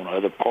rely on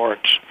other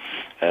parts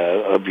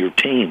of your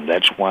team.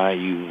 That's why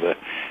we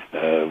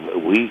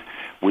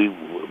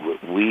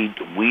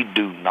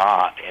do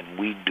not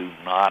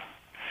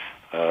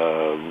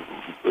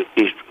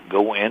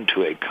go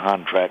into a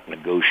contract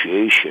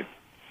negotiation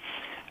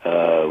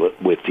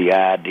with the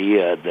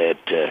idea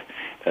that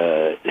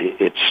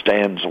it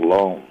stands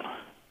alone.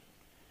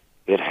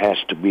 It has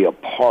to be a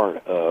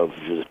part of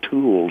the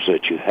tools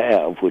that you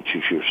have, which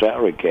is your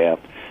salary cap,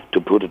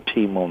 to put a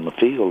team on the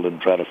field and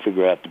try to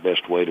figure out the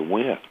best way to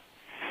win.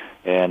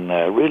 And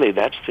really,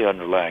 that's the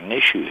underlying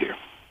issue here.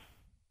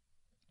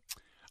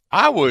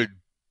 I would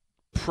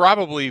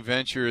probably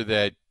venture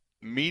that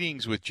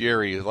meetings with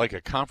Jerry, like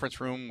a conference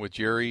room with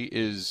Jerry,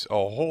 is a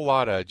whole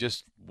lot of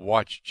just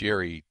watch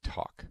Jerry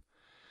talk.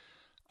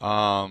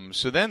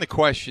 So then the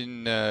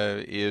question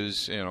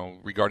is,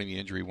 regarding the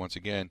injury once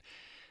again,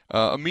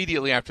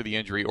 immediately after the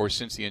injury or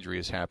since the injury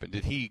has happened,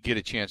 did he get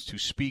a chance to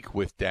speak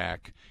with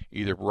Dak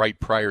either right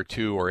prior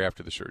to or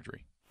after the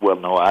surgery? Well,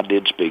 no, I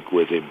did speak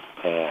with him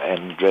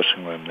in the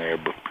dressing room there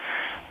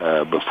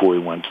before he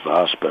went to the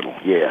hospital,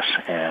 yes.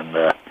 And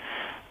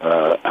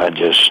I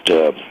just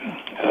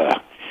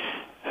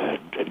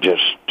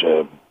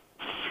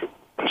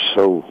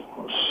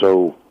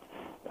so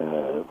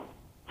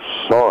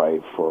sorry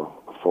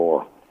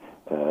for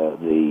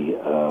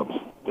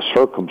the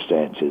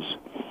circumstances,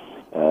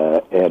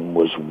 and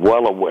was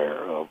well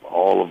aware of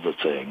all of the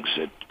things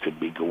that could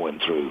be going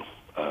through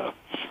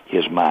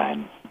his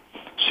mind,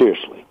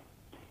 seriously,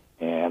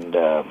 and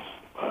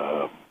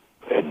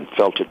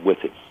felt it with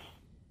him.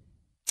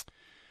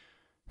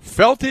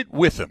 Felt it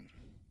with him.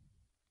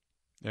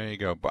 There you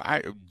go.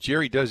 But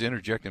Jerry does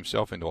interject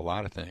himself into a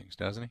lot of things,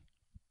 doesn't he?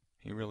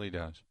 He really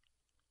does.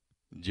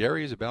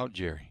 Jerry is about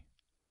Jerry.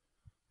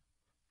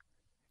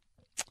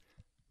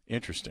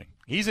 Interesting.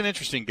 He's an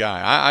interesting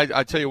guy.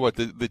 I tell you what,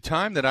 the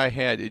time that I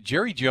had,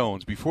 Jerry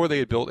Jones, before they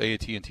had built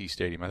AT&T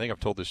Stadium, I think I've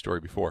told this story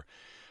before.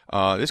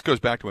 This goes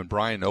back to when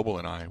Brian Noble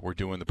and I were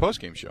doing the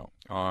postgame show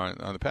on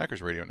the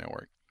Packers radio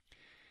network.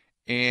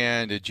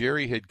 And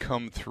Jerry had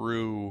come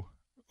through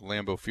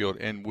Lambeau Field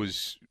and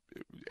was,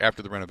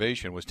 after the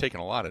renovation, was taking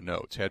a lot of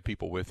notes, had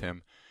people with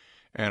him.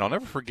 And I'll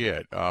never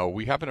forget,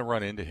 we happened to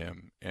run into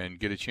him and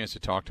get a chance to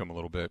talk to him a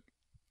little bit.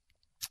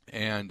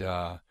 And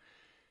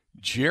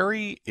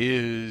Jerry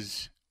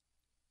is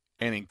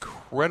an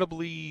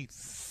incredibly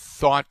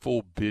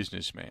thoughtful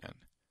businessman.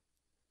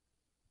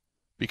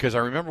 Because I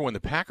remember when the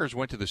Packers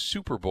went to the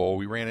Super Bowl,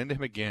 we ran into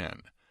him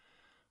again.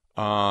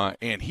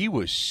 And he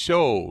was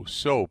so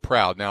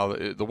proud. Now,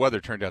 the weather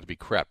turned out to be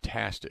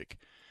craptastic.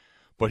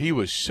 But he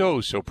was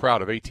so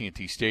proud of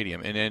AT&T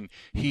Stadium. And then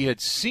he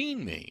had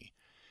seen me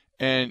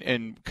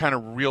and kind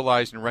of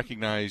realized and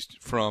recognized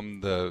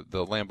from the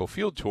Lambeau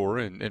Field tour.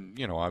 And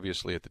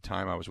obviously at the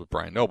time I was with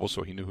Brian Noble,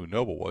 so he knew who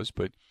Noble was.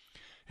 But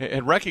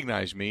had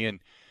recognized me. And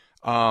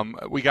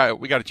we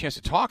got a chance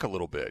to talk a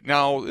little bit.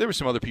 Now, there were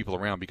some other people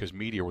around because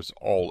media was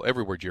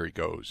everywhere Jerry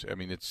goes. I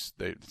mean, it's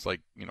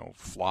like,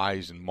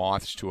 flies and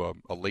moths to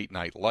a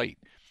late-night light.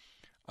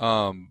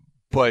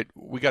 But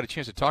we got a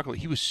chance to talk.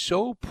 He was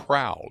so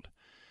proud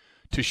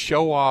to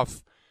show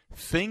off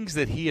things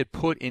that he had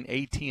put in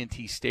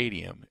AT&T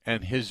Stadium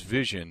and his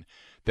vision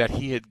that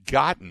he had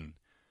gotten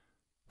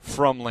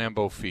from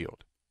Lambeau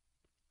Field.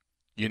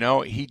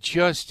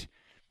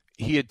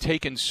 He had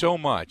taken so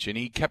much, and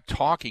he kept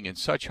talking in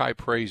such high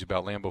praise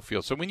about Lambeau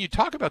Field. So when you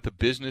talk about the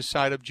business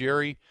side of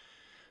Jerry,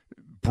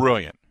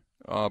 brilliant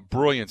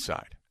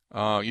side.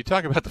 You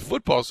talk about the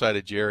football side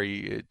of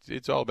Jerry,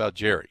 it's all about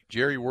Jerry.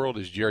 Jerry World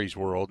is Jerry's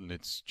world, and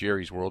it's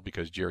Jerry's world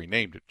because Jerry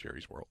named it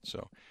Jerry's World.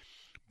 So,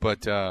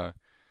 but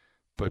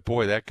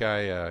boy, that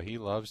guy, he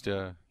loves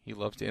to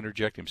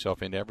interject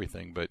himself into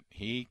everything. But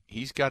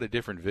he's got a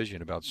different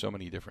vision about so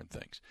many different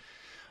things.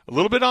 A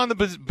little bit on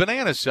the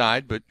banana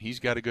side, but he's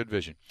got a good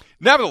vision.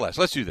 Nevertheless,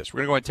 let's do this.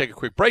 We're going to go ahead and take a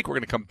quick break. We're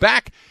going to come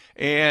back,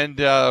 and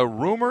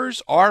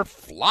rumors are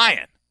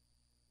flying.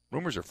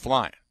 Rumors are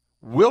flying.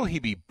 Will he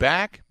be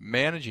back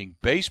managing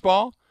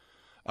baseball?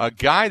 A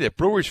guy that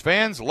Brewers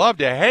fans love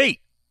to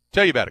hate.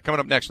 Tell you about it coming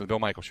up next on the Bill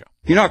Michaels Show.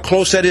 You know how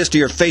close that is to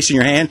your face and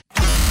your hand?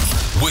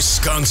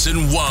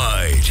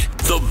 Wisconsin-wide,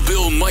 the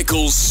Bill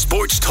Michaels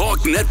Sports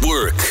Talk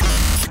Network.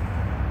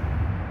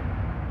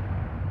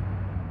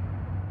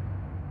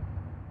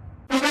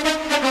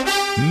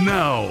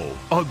 Now,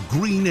 a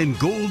green and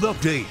gold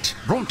update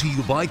brought to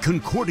you by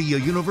Concordia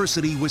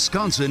University,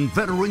 Wisconsin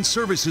Veteran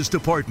Services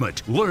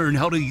Department. Learn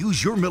how to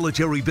use your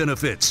military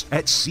benefits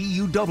at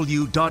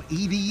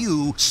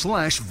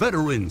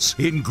cuw.edu/veterans.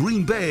 In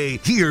Green Bay,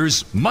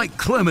 here's Mike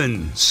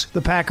Clemens.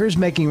 The Packers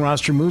making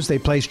roster moves. They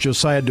placed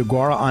Josiah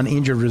DeGuara on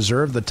injured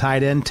reserve. The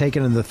tight end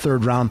taken in the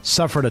third round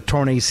suffered a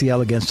torn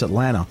ACL against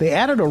Atlanta. They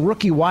added a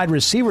rookie wide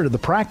receiver to the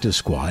practice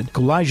squad.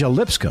 Elijah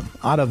Lipscomb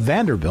out of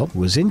Vanderbilt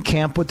was in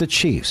camp with the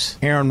Chiefs.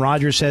 Aaron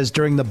Rodgers says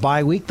during the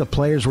bye week, the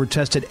players were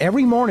tested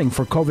every morning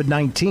for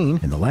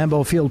COVID-19 in the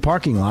Lambeau Field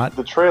parking lot.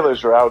 The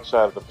trailers are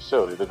outside of the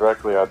facility. They're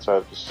directly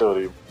outside the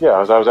facility. Yeah, I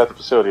was at the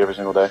facility every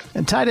single day.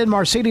 And tight end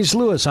Mercedes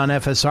Lewis on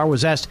FSR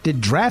was asked,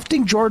 did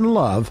drafting Jordan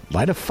Love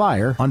light a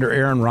fire under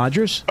Aaron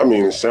Rodgers? I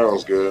mean, it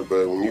sounds good,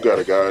 but when you got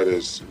a guy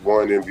that's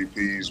won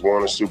MVPs,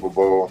 won a Super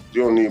Bowl,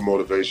 you don't need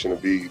motivation to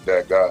be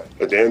that guy.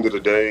 At the end of the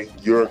day,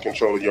 you're in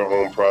control of your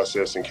own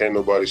process, and can't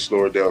nobody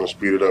slow it down and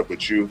speed it up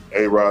but you.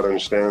 A-Rod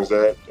understands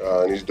that,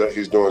 and he's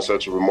doing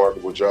such a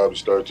remarkable job to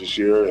start this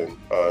year, and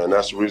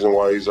that's the reason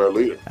why he's our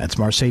leader. That's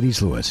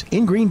Mercedes Lewis.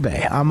 In Green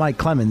Bay, I'm Mike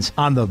Clemens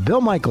on The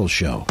Bill Michaels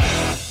Show.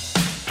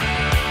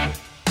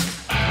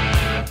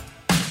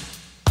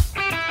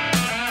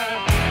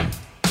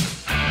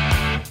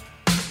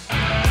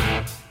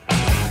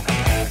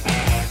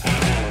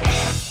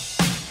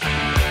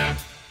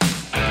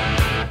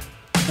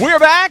 We're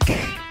back.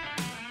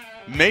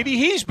 Maybe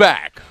he's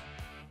back.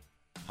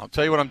 I'll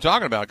tell you what I'm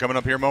talking about coming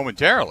up here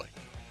momentarily.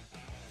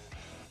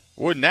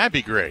 Wouldn't that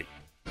be great?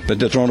 But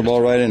they're throwing the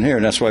ball right in here,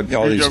 and that's why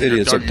all these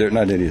idiots up there,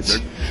 not idiots,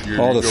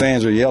 all the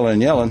fans are yelling.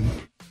 There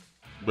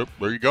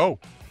you go.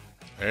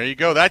 There you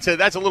go. That's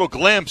a little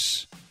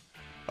glimpse.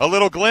 A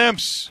little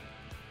glimpse.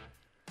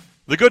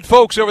 The good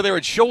folks over there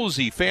at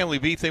Scholze Family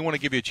Beef, they want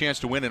to give you a chance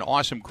to win an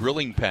awesome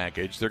grilling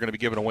package. They're going to be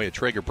giving away a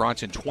Traeger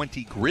Bronson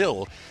 20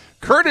 grill,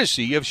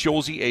 courtesy of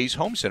Scholze A's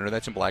Home Center.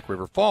 That's in Black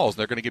River Falls.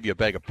 They're going to give you a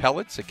bag of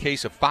pellets, a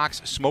case of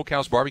Fox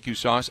Smokehouse barbecue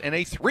sauce, and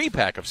a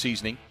 3-pack of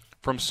seasoning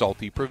from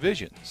Salty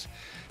Provisions.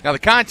 Now, the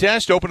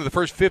contest open to the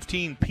first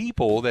 15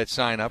 people that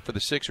sign up for the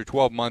 6 or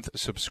 12-month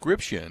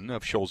subscription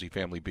of Scholze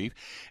Family Beef.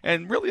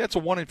 And really, that's a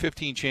 1 in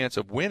 15 chance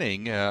of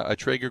winning a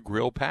Traeger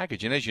grill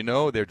package. And as you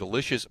know, they're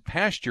delicious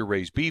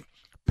pasture-raised beef,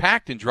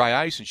 packed in dry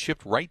ice and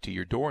shipped right to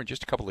your door in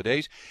just a couple of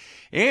days.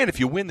 And if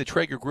you win the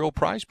Traeger grill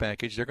prize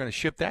package, they're going to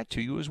ship that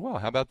to you as well.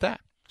 How about that?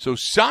 So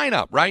sign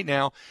up right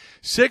now.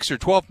 6 or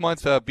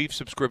 12-month beef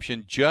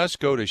subscription. Just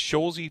go to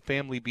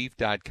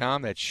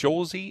ScholzeFamilyBeef.com. That's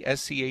Scholze,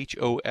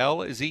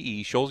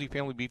 SCHOLZE,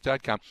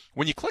 ScholzeFamilyBeef.com.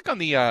 When you click on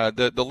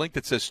the link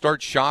that says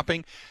Start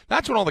Shopping,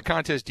 that's when all the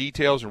contest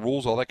details and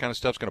rules, all that kind of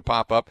stuff is going to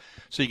pop up.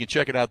 So you can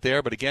check it out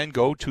there. But again,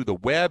 go to the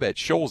web at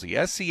Scholze,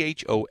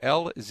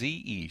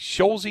 SCHOLZE,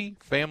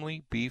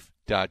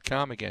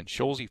 ScholzeFamilyBeef.com. Again,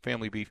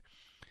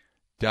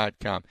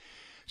 ScholzeFamilyBeef.com.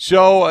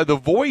 So the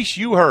voice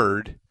you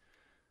heard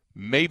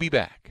may be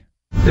back.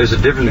 There's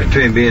a difference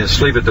between being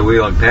asleep at the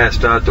wheel and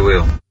passed out at the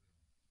wheel.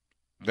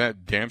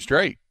 That damn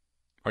straight.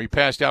 Are you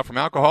passed out from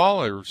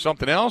alcohol or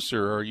something else,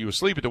 or are you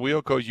asleep at the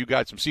wheel because you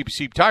got some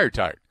CPC tired?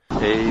 A, B, C,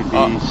 D,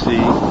 E,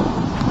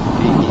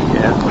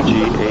 F,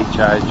 G, H,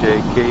 I, J,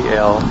 K,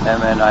 L,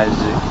 M, N, I, Z,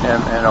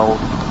 M, N, O,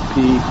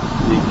 P,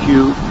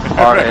 Q,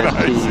 R, S,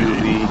 T, U,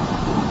 V,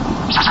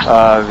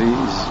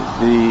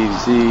 V,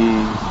 Z,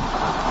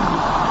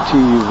 T,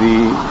 U, V,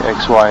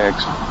 X, Y, X,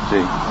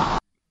 Z.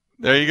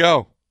 There you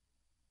go.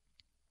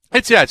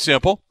 It's that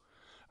simple.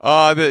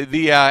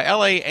 The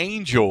L.A.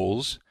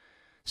 Angels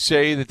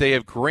say that they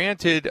have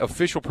granted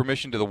official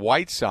permission to the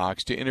White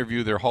Sox to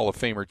interview their Hall of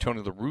Famer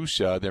Tony La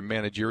Russa, their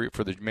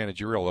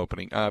managerial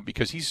opening,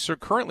 because he's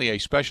currently a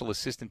special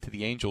assistant to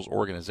the Angels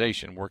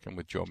organization, working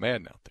with Joe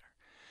Madden out there.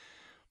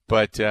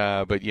 But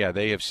yeah,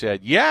 they have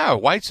said, yeah,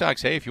 White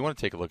Sox, hey, if you want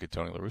to take a look at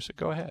Tony La Russa,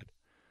 go ahead.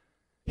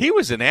 He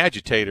was an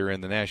agitator in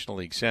the National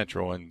League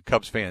Central, and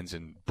Cubs fans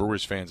and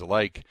Brewers fans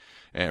alike,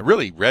 and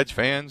really Reds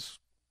fans,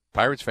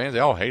 Pirates fans, they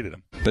all hated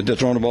him. But they're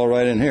throwing the ball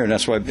right in here, and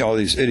that's why all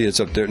these idiots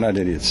up there, not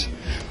idiots,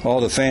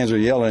 all the fans are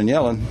yelling.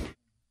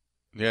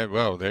 Yeah,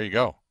 well, there you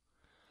go.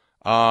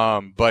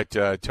 But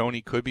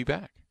Tony could be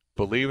back,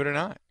 believe it or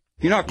not.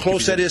 You know how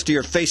close that is to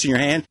your face and your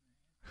hand?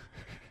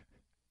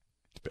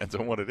 Depends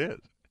on what it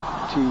is.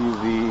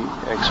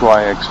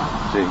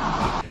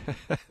 TUVXYXV.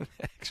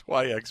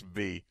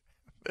 XYXV.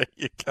 There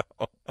you go.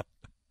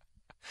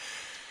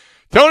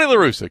 Tony La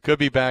Russa could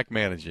be back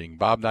managing.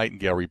 Bob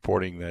Nightingale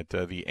reporting that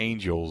the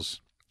Angels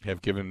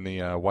have given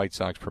the White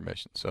Sox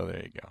permission. So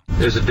there you go.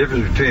 There's a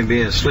difference between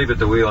being asleep at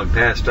the wheel and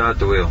passed out at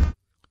the wheel.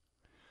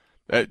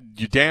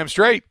 You're damn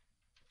straight.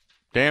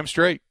 Damn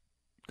straight.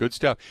 Good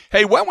stuff.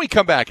 Hey, when we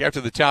come back after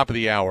the top of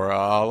the hour,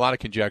 a lot of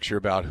conjecture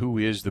about who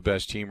is the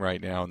best team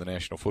right now in the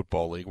National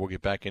Football League. We'll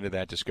get back into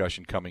that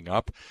discussion coming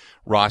up.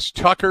 Ross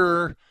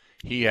Tucker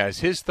He has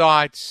his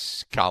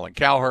thoughts. Colin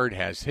Cowherd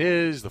has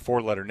his. The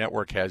Four-Letter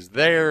Network has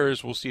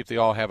theirs. We'll see if they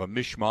all have a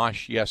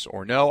mishmash, yes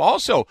or no.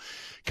 Also,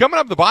 coming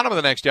up at the bottom of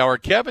the next hour,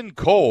 Kevin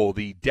Cole,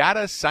 the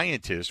data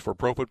scientist for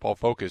Pro Football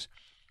Focus,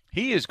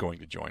 he is going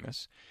to join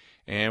us.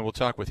 And we'll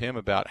talk with him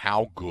about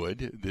how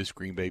good this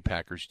Green Bay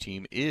Packers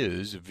team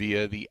is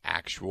via the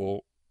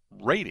actual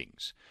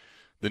ratings,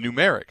 the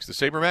numerics, the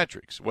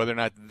sabermetrics, whether or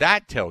not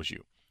that tells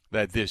you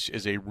that this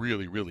is a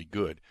really, really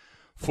good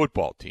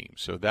football team.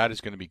 So that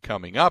is going to be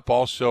coming up.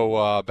 Also,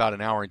 about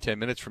an hour and 10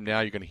 minutes from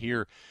now, you're going to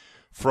hear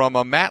from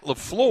Matt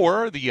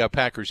LaFleur, the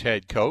Packers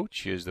head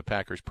coach. Is the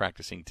Packers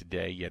practicing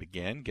today yet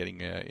again,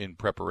 getting in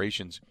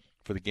preparations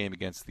for the game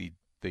against the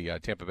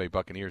Tampa Bay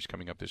Buccaneers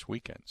coming up this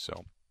weekend.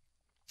 So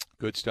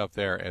good stuff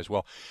there as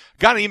well.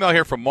 Got an email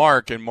here from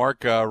Mark, and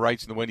Mark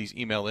writes in the Wendy's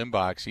email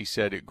inbox. He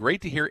said,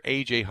 great to hear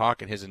A.J.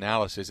 Hawk and his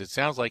analysis. It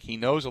sounds like he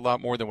knows a lot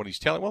more than what he's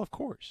telling. Well, of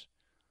course.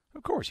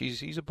 Of course,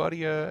 he's a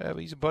buddy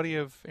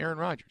of Aaron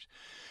Rodgers.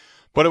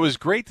 But it was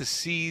great to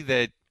see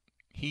that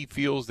he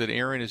feels that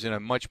Aaron is in a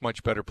much,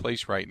 much better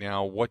place right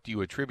now. What do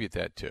you attribute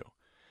that to?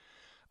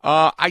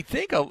 I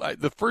think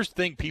the first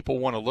thing people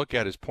want to look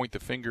at is point the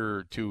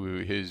finger to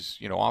his,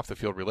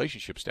 off-the-field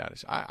relationship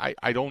status.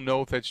 I don't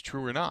know if that's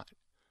true or not.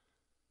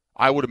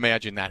 I would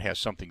imagine that has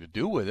something to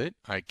do with it.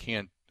 I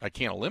can't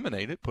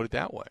eliminate it, put it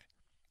that way.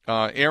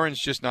 Aaron's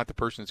just not the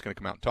person that's going to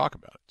come out and talk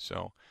about it.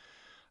 So,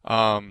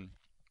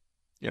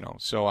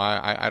 so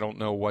I don't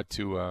know what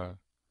to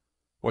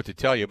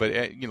tell you.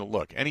 But,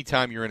 look,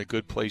 anytime you're in a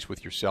good place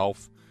with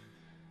yourself,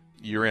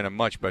 you're in a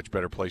much, much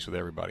better place with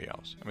everybody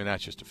else. I mean,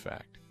 that's just a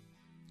fact.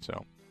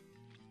 So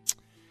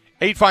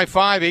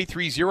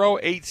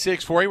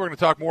 855-830-8648. We're going to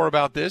talk more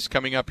about this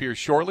coming up here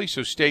shortly,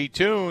 so stay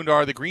tuned.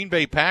 Are the Green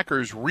Bay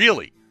Packers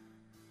really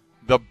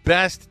the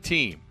best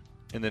team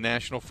in the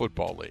National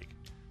Football League?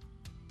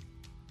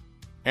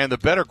 And the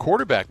better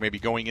quarterback maybe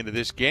going into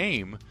this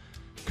game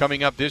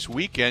coming up this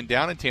weekend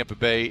down in Tampa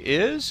Bay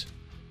is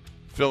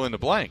fill in the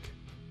blank.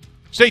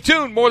 Stay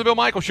tuned. More of the Bill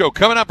Michaels Show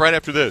coming up right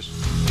after this.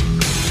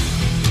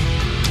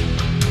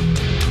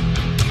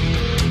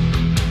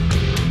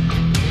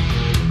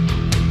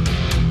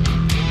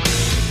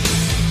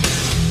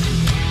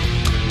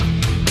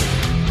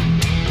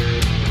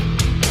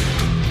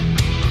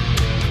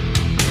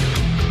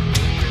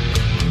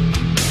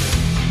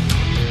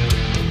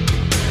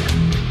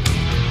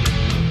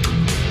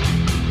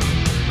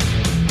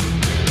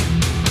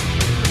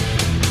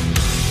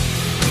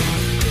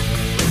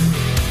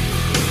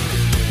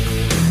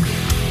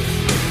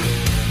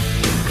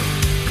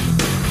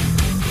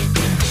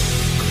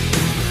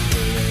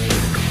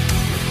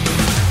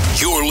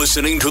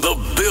 Listening to the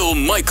Bill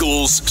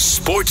Michaels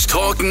Sports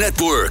Talk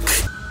Network.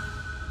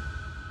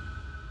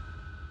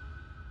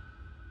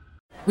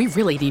 We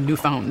really need new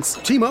phones.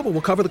 T-Mobile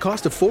will cover the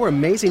cost of 4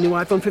 amazing new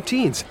iPhone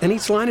 15s, and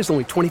each line is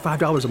only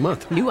 $25 a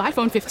month. New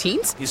iPhone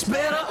 15s? It's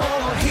better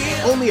over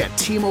here. Only at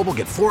T-Mobile,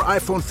 get 4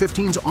 iPhone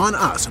 15s on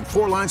us and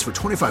 4 lines for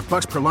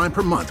 $25 per line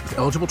per month with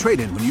eligible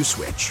trade-in when you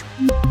switch.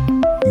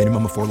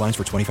 Minimum of 4 lines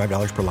for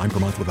 $25 per line per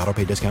month with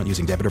autopay discount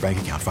using debit or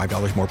bank account.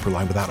 $5 more per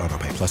line without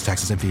autopay, plus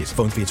taxes and fees.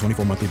 Phone fee at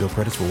 24 monthly bill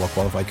credits for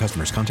well-qualified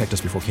customers. Contact us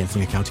before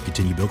canceling account to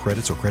continue bill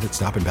credits or credit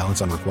stop and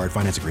balance on required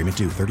finance agreement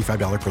due.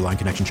 $35 per line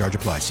connection charge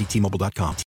applies. See T-Mobile.com.